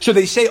behalf. So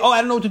they say,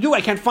 I don't know what to do. I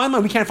can't find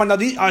mine. We can't find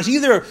ours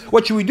either.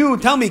 What should we do?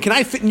 Tell me, can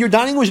I fit in your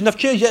dining room? Is enough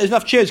chairs? Yeah, there's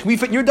enough chairs. Can we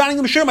fit in your dining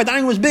room? Sure, my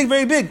dining room is big,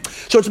 very big.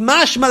 So it's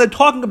mashma, they're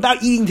talking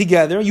about eating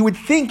together. You would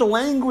think the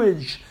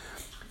language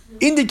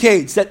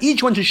indicates that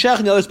each one should shech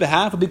on the other's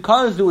behalf, but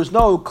because there was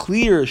no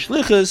clear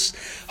shlichus,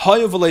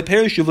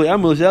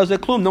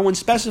 no one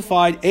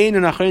specified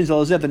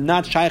that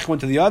not shaykh one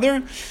to the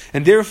other,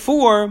 and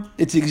therefore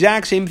it's the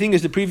exact same thing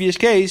as the previous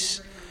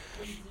case.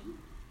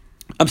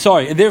 I'm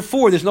sorry, and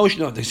therefore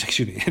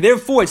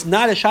therefore it's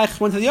not a shaykh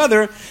one to the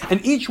other,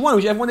 and each one,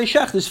 whichever one they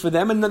shech is for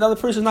them, and the other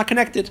person is not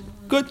connected.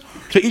 Good.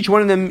 So each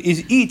one of them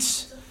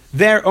eats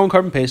their own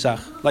Korban Pesach,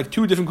 like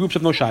two different groups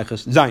of no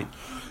shaykhs. Zayin.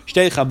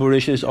 You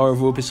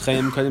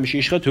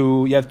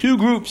have two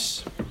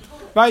groups,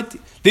 right?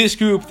 This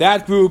group,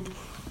 that group.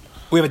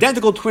 We have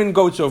identical twin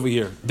goats over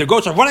here. The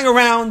goats are running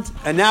around,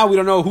 and now we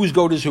don't know whose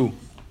goat is who.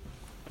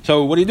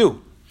 So what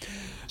do?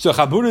 So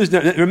Chabura is,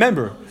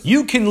 remember,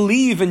 you can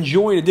leave and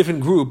join a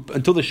different group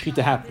until the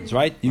Shechita happens,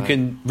 right? You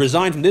can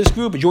resign from this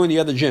group and join the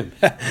other gym,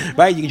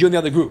 right? You can join the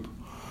other group.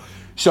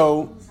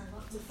 So,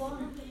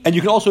 and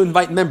you can also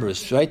invite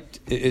members, right?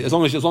 As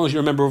long as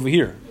you're a member over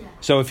here.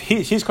 So if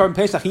he's Korban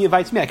Pesach, he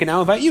invites me, I can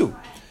now invite you.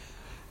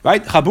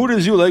 Right? So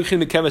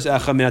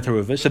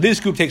this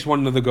group takes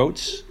one of the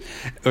goats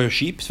or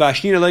sheep, and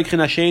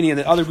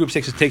the other group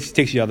takes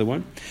the other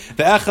one.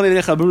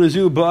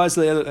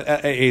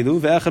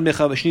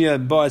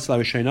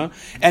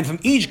 And from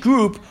each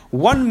group,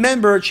 one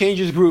member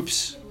changes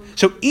groups.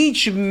 So each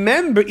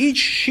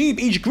sheep,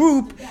 each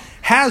group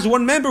has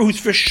one member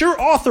who's for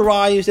sure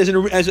authorized as a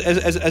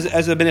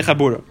bnei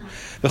chabura.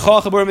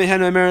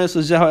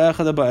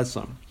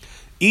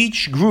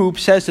 Each group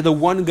says to the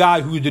one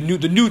guy who's the new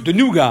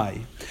guy,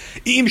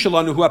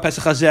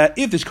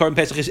 if this Korban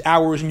Pesach is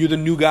ours and you're the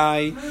new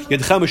guy,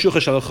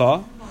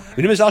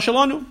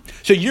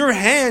 so your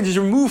hand is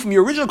removed from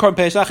your original Korban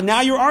Pesach,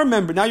 now you're our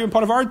member, now you're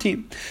part of our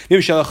team.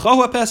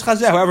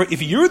 However,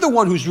 if you're the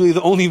one who's really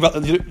the only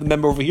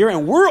member over here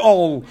and we're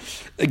all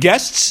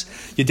guests,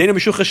 we're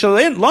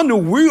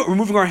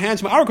removing our hands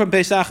from our Korban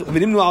Pesach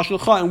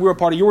and we're a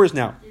part of yours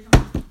now.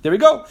 There we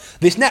go.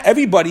 This now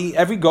every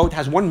goat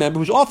has one member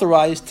who's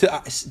authorized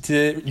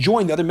to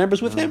join the other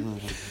members with him.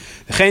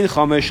 The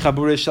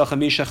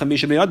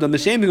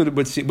same thing.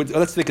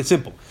 Let's make it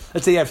simple.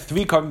 Let's say you have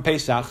 3 Korban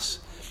Pesachs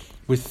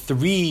with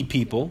 3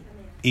 people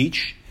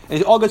each, and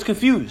it all gets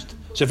confused.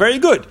 So very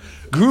good.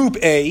 Group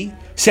A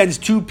sends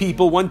 2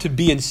 people, one to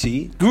B and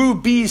C.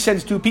 Group B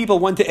sends 2 people,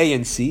 one to A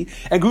and C.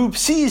 And Group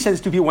C sends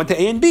 2 people, one to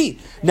A and B.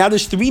 Now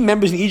there's 3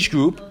 members in each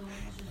group.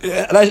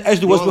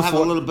 As there was before, have a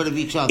little bit of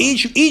each other.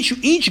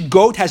 Each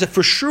goat has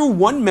for sure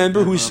one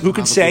member who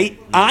could say,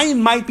 "I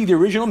might be the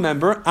original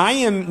member. I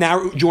am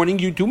now joining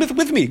you two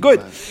with me."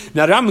 Good.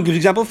 Now I'm going to give an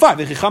example of 5.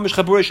 You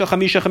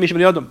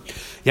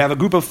have a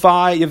group of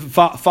 5. You have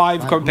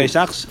 5 Korban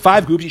Pesachs,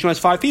 5 groups. Each one has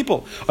 5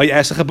 people. Or you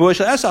ask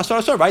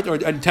right? Or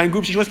 10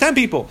 groups. Each one has 10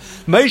 people.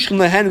 Each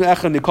one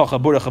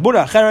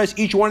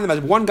of them has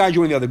one guy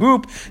joining the other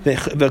group. They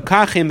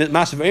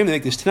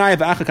make this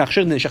tonight.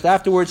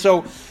 Afterwards,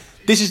 so.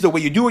 This is the way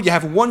you do it. You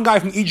have one guy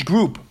from each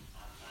group.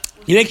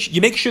 You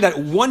make sure that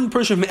one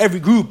person from every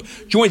group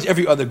joins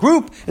every other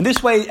group, and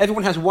this way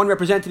everyone has one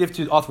representative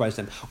to authorize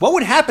them. What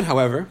would happen,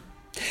 however,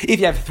 if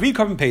you have 3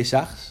 Korban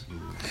Pesachs,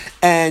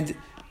 and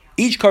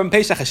each Korban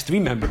Pesach has 3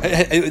 members,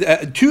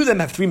 2 of them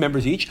have 3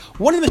 members each,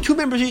 one of them has 2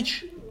 members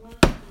each?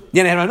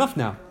 Yeah, I have enough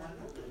now.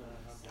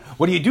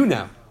 What do you do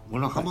now?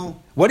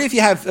 What if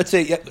you have, let's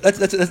say you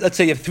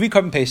have 3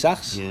 Korban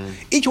Pesachs,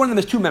 each one of them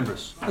has 2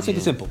 members. Let's make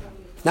it simple.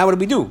 Now what do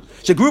we do?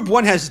 So group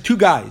 1 has 2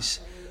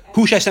 guys.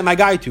 Who should I send my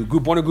guy to?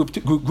 Group 1 or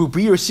group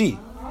B or C?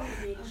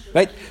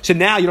 Right? So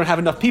now you don't have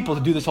enough people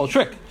to do this whole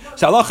trick.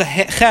 So Allah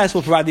Ches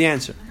will provide the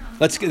answer.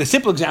 Let's get the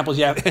simple examples.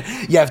 You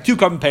have 2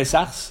 Korban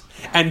Pesachs,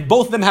 and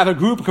both of them have a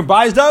group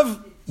comprised of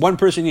 1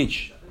 person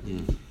each.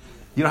 You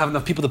don't have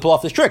enough people to pull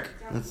off this trick.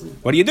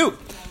 What do?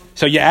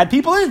 So you add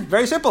people in.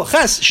 Very simple.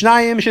 Ches,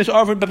 Shnayim, Shis,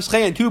 Orvin, Pesach,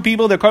 and 2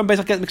 people, their Korban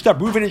Pesach get mixed up.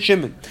 Reuven and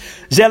Shimon.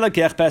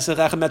 Zelekech Pesach,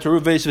 Echem, Met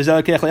Reuven,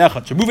 Zelekech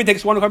Le'echad. So Reuven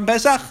takes 1 Korban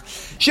Pesach,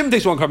 Shimon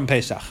takes 1 Korban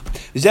Pesach.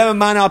 Zem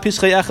Mana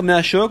Pesach Echem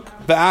Nashuk,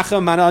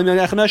 Ve'achem Mana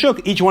Echem Nashuk.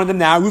 Each one of them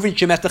now, Reuven and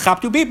Shimon has to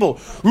chap 2 people.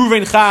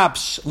 Reuven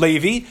chaps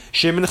Levi,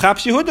 Shimon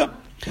chaps Yehuda.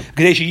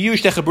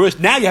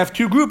 Now you have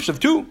 2 groups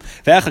of 2.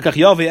 Then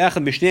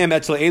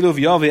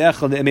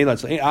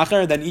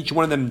each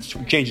one of them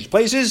changes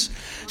places.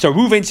 So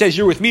Reuven says,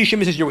 you're with me.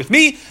 Shimon says, you're with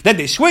me. Then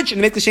they switch and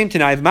make the same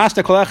Tanai.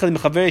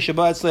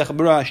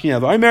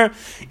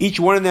 Each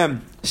one of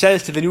them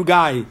says to the new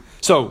guy.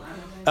 So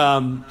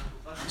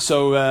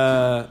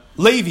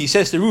Levi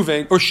says to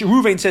Reuven, or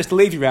Reuven says to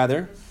Levi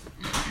rather,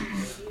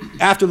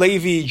 after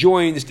Levi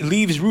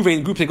leaves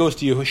Reuven group and goes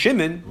to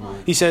Shimon,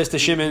 he says to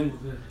Shimon,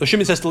 or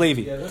Shimon says to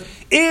Levi,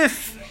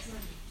 if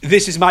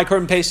this is my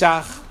Korban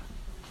Pesach,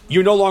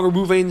 you're no longer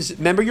Reuven's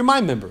member, you're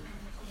my member.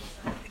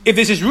 If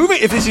this is Reuven,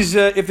 if this is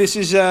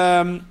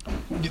Reuven's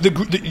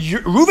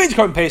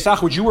Korban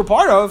Pesach, which you were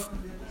part of,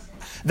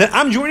 then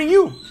I'm joining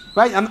you.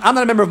 Right? I'm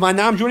not a member of mine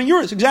now, I'm joining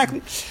yours.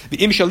 Exactly. The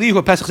Im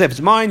Shalihu Pesach Sef,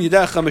 it's mine,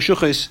 Yidach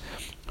Meshuchis.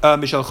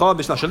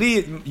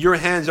 Your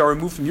hands are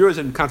removed from yours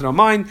and counted on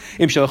mine.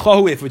 If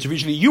it's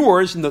originally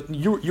yours, and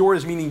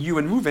yours meaning you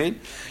and Reuven,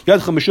 then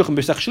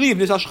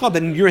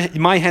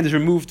my hand is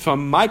removed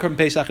from my Korban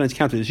Pesach and it's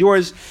counted as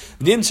yours.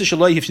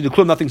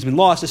 Nothing's been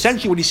lost.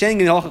 Essentially, what he's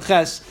saying in Halacha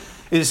Ches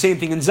is the same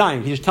thing in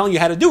Zion. He's telling you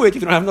how to do it if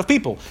you don't have enough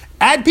people.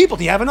 Add people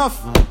till you have enough.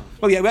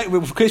 Oh yeah, in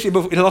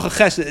Halacha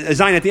Ches,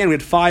 Zion at the end we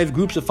had 5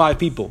 groups of 5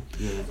 people.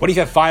 Yeah. What if you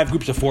have 5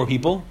 groups of 4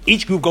 people?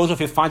 Each group goes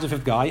off, finds a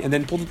 5th guy, and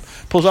then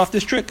pulls off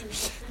this trick.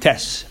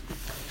 Tess.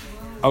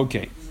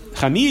 Okay.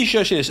 Remember,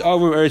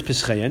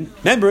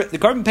 the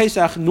Korban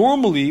Pesach,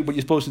 normally what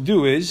you're supposed to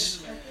do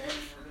is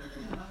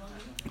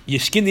you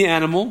skin the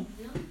animal,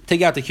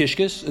 take out the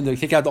kishkas, and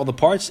take out all the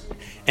parts,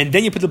 and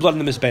then you put the blood in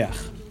the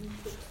Mizbeach.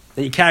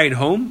 Then you carry it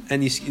home,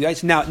 and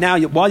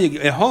while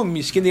you're at home,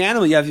 you skin the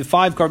animal. You have your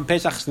 5 Korban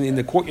Pesachs in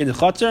the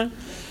chutzner,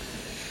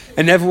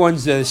 and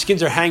everyone's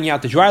skins are hanging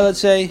out to dry. Let's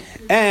say,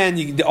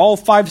 and all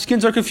 5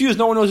 skins are confused.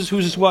 No one knows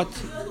who's what.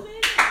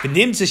 On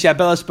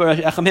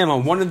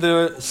one of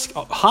the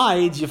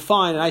hides, you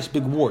find a nice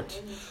big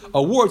wart.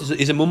 A wart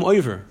is a mum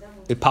over.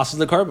 It passes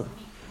the carbon.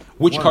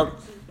 Which carbon?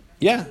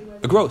 Yeah,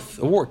 a growth,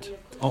 a wart.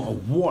 Oh, a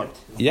wart.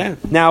 Yeah.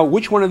 Now,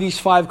 which one of these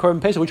 5 Korban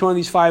Pesach, which one of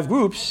these 5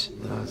 groups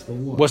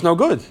was no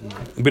good?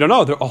 We don't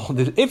know. They're all.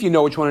 If you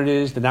know which one it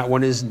is, then that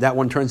one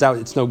turns out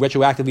it's no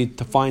retroactively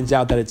to finds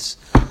out that it's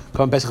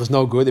Korban Pesach is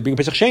no good. They bring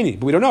Pesach Sheni,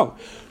 but we don't know.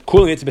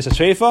 Cooling it to Pesach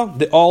Sheifa,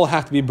 they all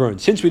have to be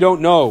burned. Since we don't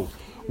know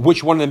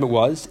which one of them it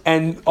was,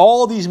 and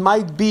all these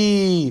might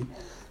be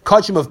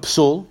kachim of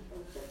psul.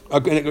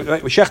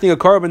 Shechting a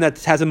carbon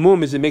that has a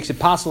mum it makes it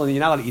possible, and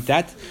you're not allowed to eat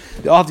that.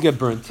 They all have to get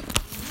burnt.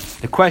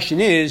 The question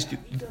is, so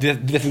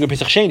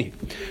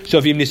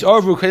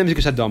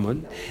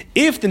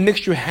if the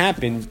mixture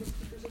happened,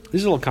 this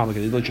is a little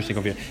complicated, a little interesting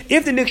over here.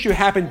 If the mixture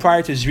happened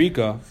prior to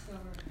Zrika,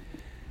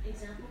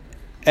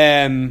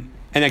 and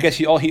I guess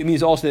he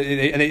means also that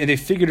they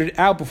figured it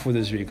out before the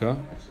Zrika.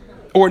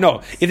 Or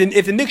no,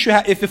 if the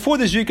mixture if before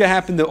the Zrika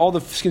happened, all the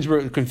skins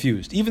were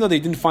confused, even though they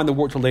didn't find the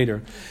wart till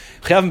later.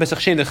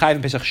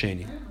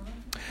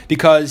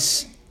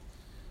 Because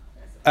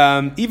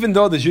even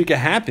though the Zrika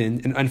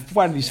happened, and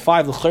 4 out of these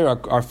 5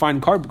 are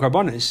fine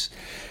carbonis,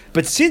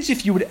 but since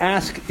if they would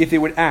ask,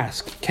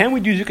 can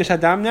we do Zrika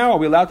Saddam now? Are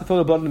we allowed to throw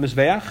the blood in the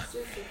Mizbeach?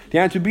 The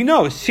answer would be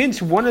no.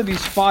 Since one of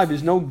these 5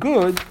 is no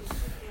good,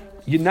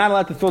 you're not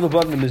allowed to throw the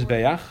blood in the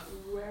Mizbeach.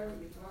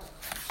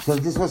 So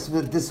this was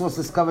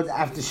discovered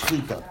after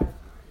Shechita,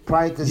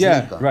 prior to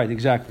Zrika. Yeah, right,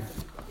 exactly.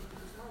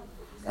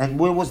 And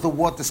where was the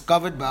wart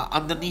discovered?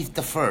 Underneath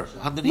the fur.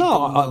 Somewhere in the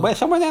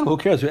animal. Who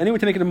cares?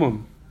 Anyone to make it a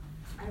mum.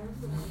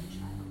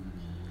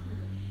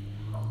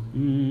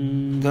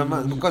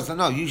 Because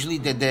usually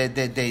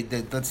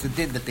that's the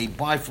din that they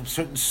buy from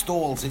certain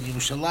stalls in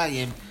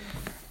Yerushalayim,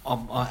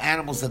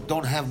 animals that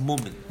don't have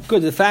mumin.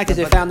 Good. The fact is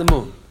they found the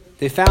mum.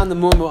 They found the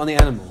mum on the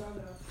animal.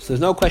 So there's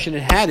no question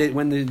it had it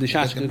when the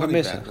Shas could come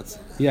missing.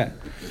 Yeah.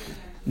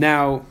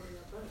 Now,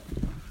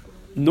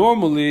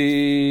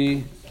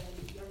 normally,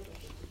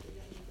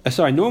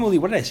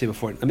 what did I say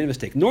before? I made a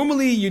mistake.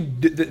 Normally,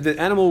 the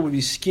animal would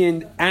be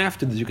skinned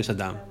after the Zrika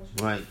Saddam.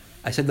 Right.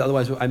 I said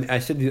otherwise. I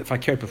said if I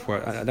cared before.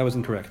 That was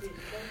incorrect.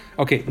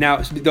 Okay.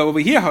 Now, over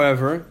here,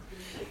 however,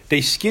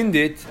 they skinned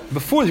it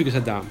before the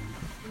Zrika Saddam.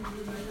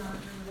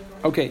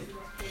 Okay.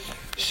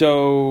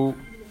 So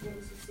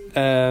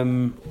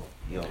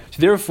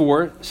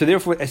therefore, if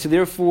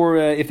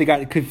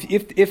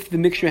the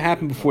mixture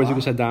happened before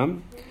Zrika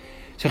Saddam,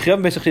 so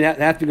that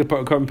has to be a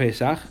Korban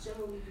Pesach,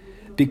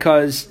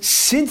 because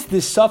since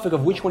this suffix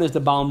of which one is the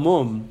Baal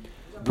Mum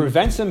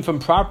prevents them from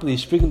properly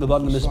sprinkling the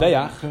blood in the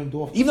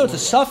Mizbeach, even though it's a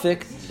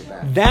suffix,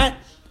 that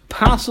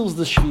passes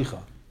the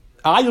Shvicha.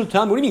 You'll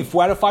tell me, what do you mean?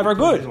 4 out of 5 are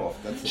good.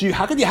 So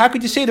how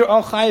could you say they're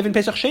all chayiv in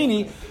Pesach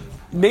Sheni?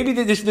 Maybe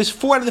there's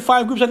 4 out of the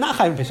 5 groups are not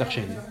chayiv in Pesach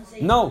Sheni.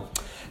 No.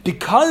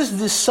 Because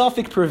this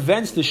suffix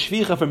prevents the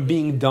shvicha from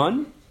being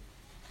done,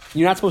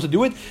 You're not supposed to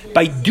do it.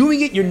 By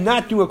doing it, you're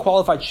not doing a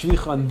qualified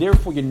shvicha, and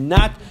therefore you're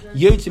not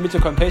yotze mitzvah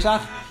Korban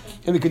Pesach.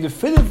 And we can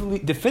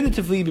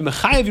definitively be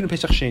mechayev in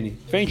Pesach Sheni.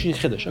 Very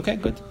interesting chiddush. Okay,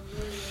 good.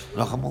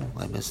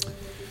 I missed it.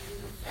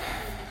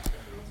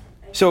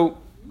 So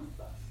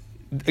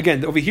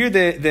again, over here,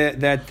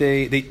 that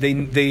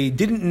they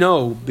didn't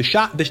know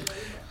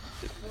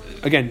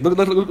again.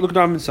 Look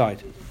down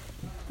inside.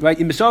 Right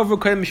in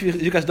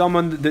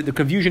the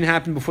confusion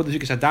happened before the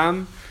Zukas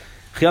Adam.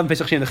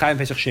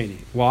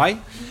 Why?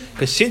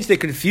 Because since they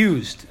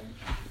confused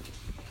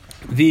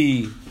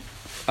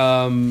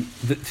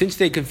since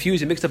they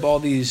confused and mixed up all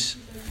these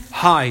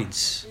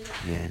hides,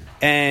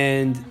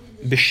 and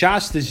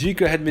b'shas the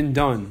zikr had been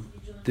done,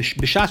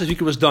 b'shas the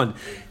zikr was done.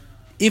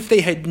 If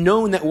they had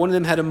known that one of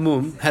them had a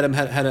mole,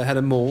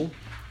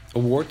 a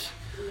wart,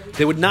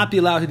 they would not be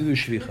allowed to do the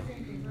shvicha.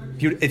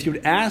 If you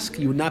would ask,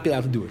 you would not be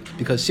allowed to do it,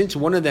 because since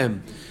one of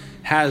them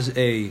has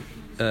a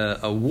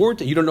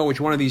wart, and you don't know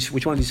which one of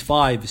these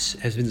fives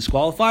has been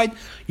disqualified,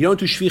 you don't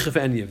do shvicha for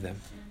any of them.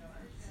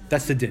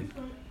 That's the din.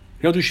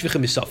 You don't do shvicha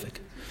misafik.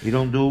 You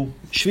don't do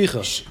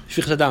shvicha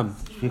sadam.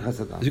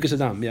 Zukas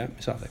Adam, yeah,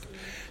 misafik.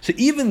 So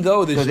even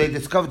though they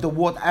discovered the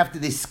wart after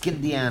they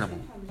skinned the animal.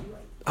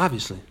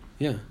 Obviously,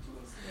 yeah.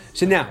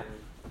 So now,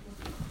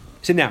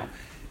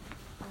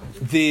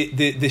 the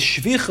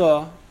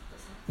shvicha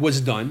was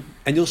done,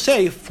 and you'll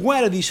say 4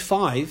 out of these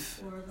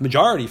 5,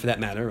 majority for that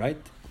matter, right,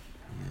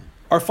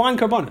 are fine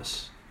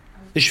karbanos.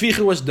 The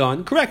shvicha was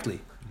done correctly.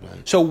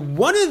 Right. So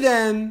one of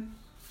them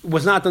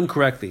was not done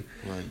correctly.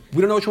 Right.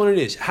 We don't know which one it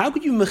is. How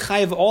could you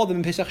mechayev all of them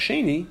in Pesach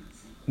Sheni?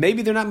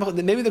 Maybe they're not.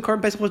 Maybe the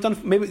Korban Pesach was done.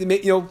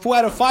 Maybe 4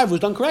 out of 5 was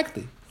done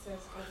correctly.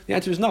 The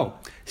answer is no.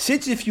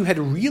 Since if you had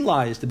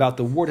realized about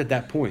the wart at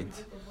that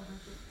point,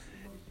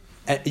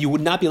 you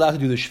would not be allowed to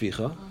do the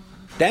shvicha.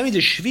 That means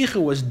the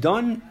shvicha was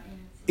done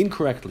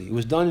incorrectly. It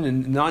was done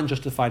in a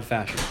non-justified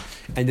fashion,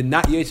 and the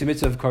not yetz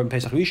mitzvah of Korban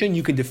Pesach Rishon,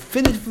 you can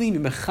definitively be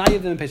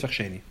mechayev them in Pesach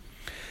Sheni.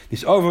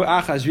 This over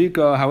achas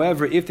zrika.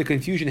 However, if the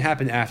confusion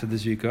happened after the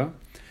zrika,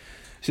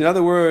 so in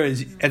other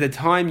words, at the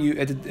time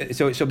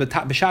so the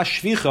b'shas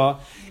shvicha,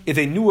 if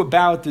they knew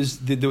about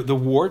the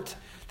wart,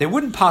 they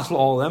wouldn't passel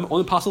all of them,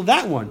 only passel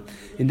that one.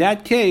 In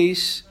that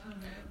case,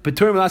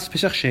 B'turim l'as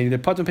Pesach Sheni, they're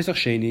patur Pesach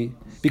Sheni,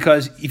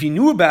 because if you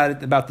knew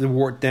about the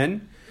wart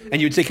then, and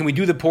you would say, can we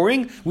do the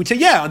pouring? We'd say,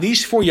 yeah, on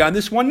these 4, yeah, on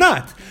this one,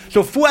 not.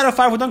 So 4 out of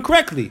 5 were done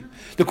correctly.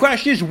 The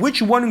question is,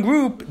 which one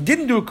group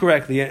didn't do it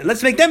correctly?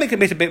 Let's make them make a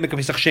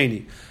Pesach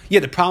Sheni. Yeah,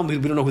 the problem is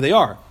we don't know who they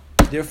are.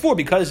 Therefore,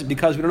 because we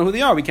don't know who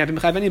they are, we can't be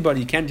mechayev anybody.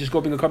 You can't just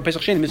go bring a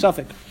Pesach Sheni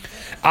misafik.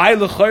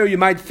 You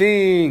might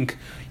think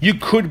you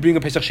could bring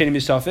a Pesach Sheni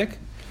misafik.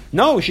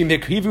 No, she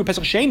make Hebrew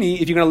Pesach Sheni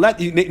if you're going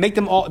to make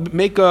them all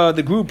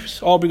the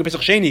groups all bring a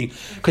Pesach Sheni,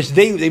 because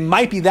they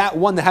might be that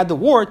one that had the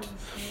wart.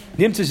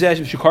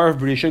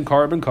 Whichever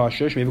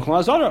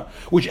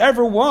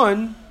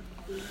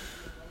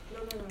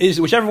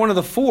one of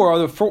the 4 are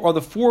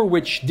the 4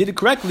 which did it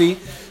correctly.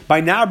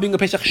 By now being a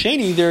Pesach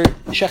Sheni, they're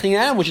shechting an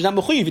animal which is not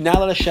mechuyev. You're not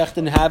allowed to shecht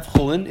and have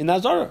chulin in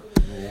Nazara.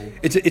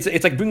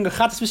 It's like bringing a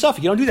chatas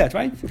misafik. You don't do that,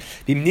 right?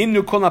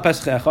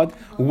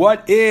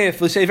 What if,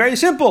 let's say, very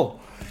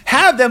simple,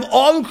 have them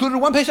all included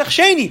in one Pesach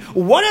Sheni.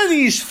 One of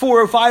these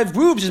 4 or 5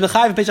 groups is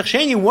mechayev Pesach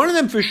Sheni. One of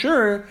them for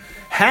sure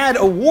had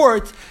a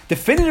wart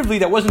definitively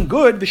that wasn't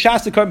good,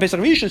 b'shas the Korban Pesach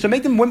Rishon, so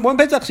make them one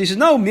Pesach. So he says,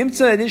 no,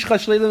 mimtza nishcha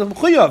shleilim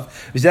mechuyev,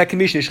 v'zeh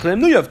kamish nishcha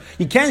nuyev.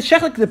 You can't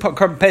shech the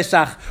Korban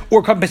Pesach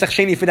or Korban Pesach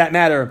Sheni for that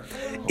matter,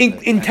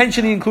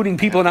 intentionally including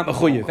people not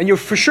mechuyev. And you're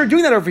for sure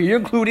doing that over here. You're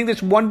including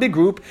this one big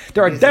group.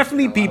 There are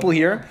definitely people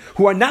here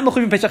who are not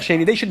mechuyev in Pesach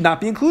Sheni. They should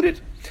not be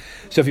included.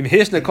 So if you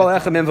so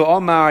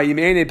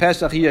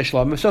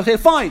say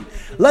fine,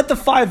 let the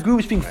 5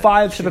 groups being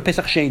 5 separate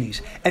Pesach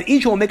Shenis, and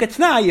each will make a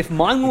t'nai. If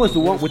mine was the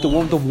one with the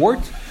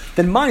wart,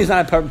 then mine is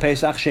not a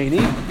Pesach Sheni;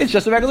 it's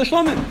just a regular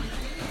shlomim,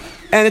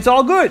 and it's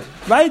all good,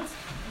 right?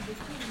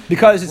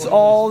 Because it's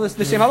all the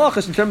same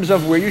halachas in terms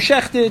of where you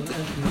shecht it.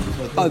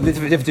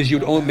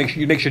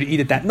 You'd make sure to eat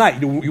it that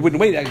night. You wouldn't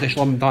wait the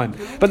shlomim time.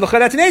 But look,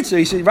 that's an answer.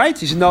 He said, right?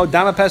 He said, no,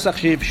 dama pesach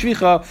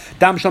shvicha,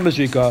 dam shlom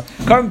zrika.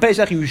 Korban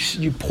pesach,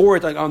 you pour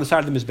it on the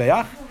side of the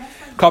mizbeach.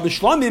 Korban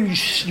shlomim,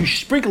 you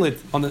sprinkle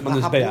it on the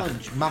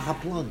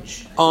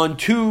mizbeach.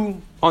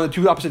 On the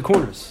 2 opposite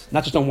corners,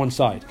 not just on one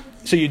side.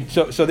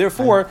 So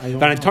therefore,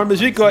 if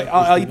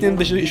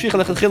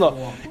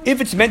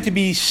it's meant to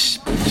be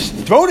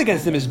thrown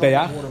against the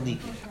mizbeach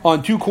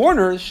on 2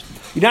 corners,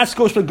 you're not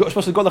supposed to go and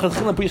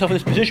put yourself in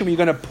this position where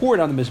you're going to pour it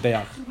on the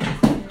mizbeach,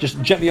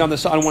 just gently on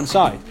one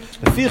side.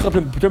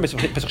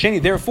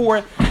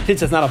 Therefore, since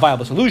that's not a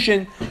viable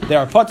solution, they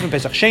are part of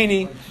Pesach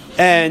Sheni,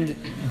 and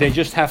they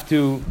just have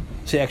to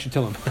say extra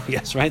tillim.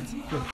 Yes, right.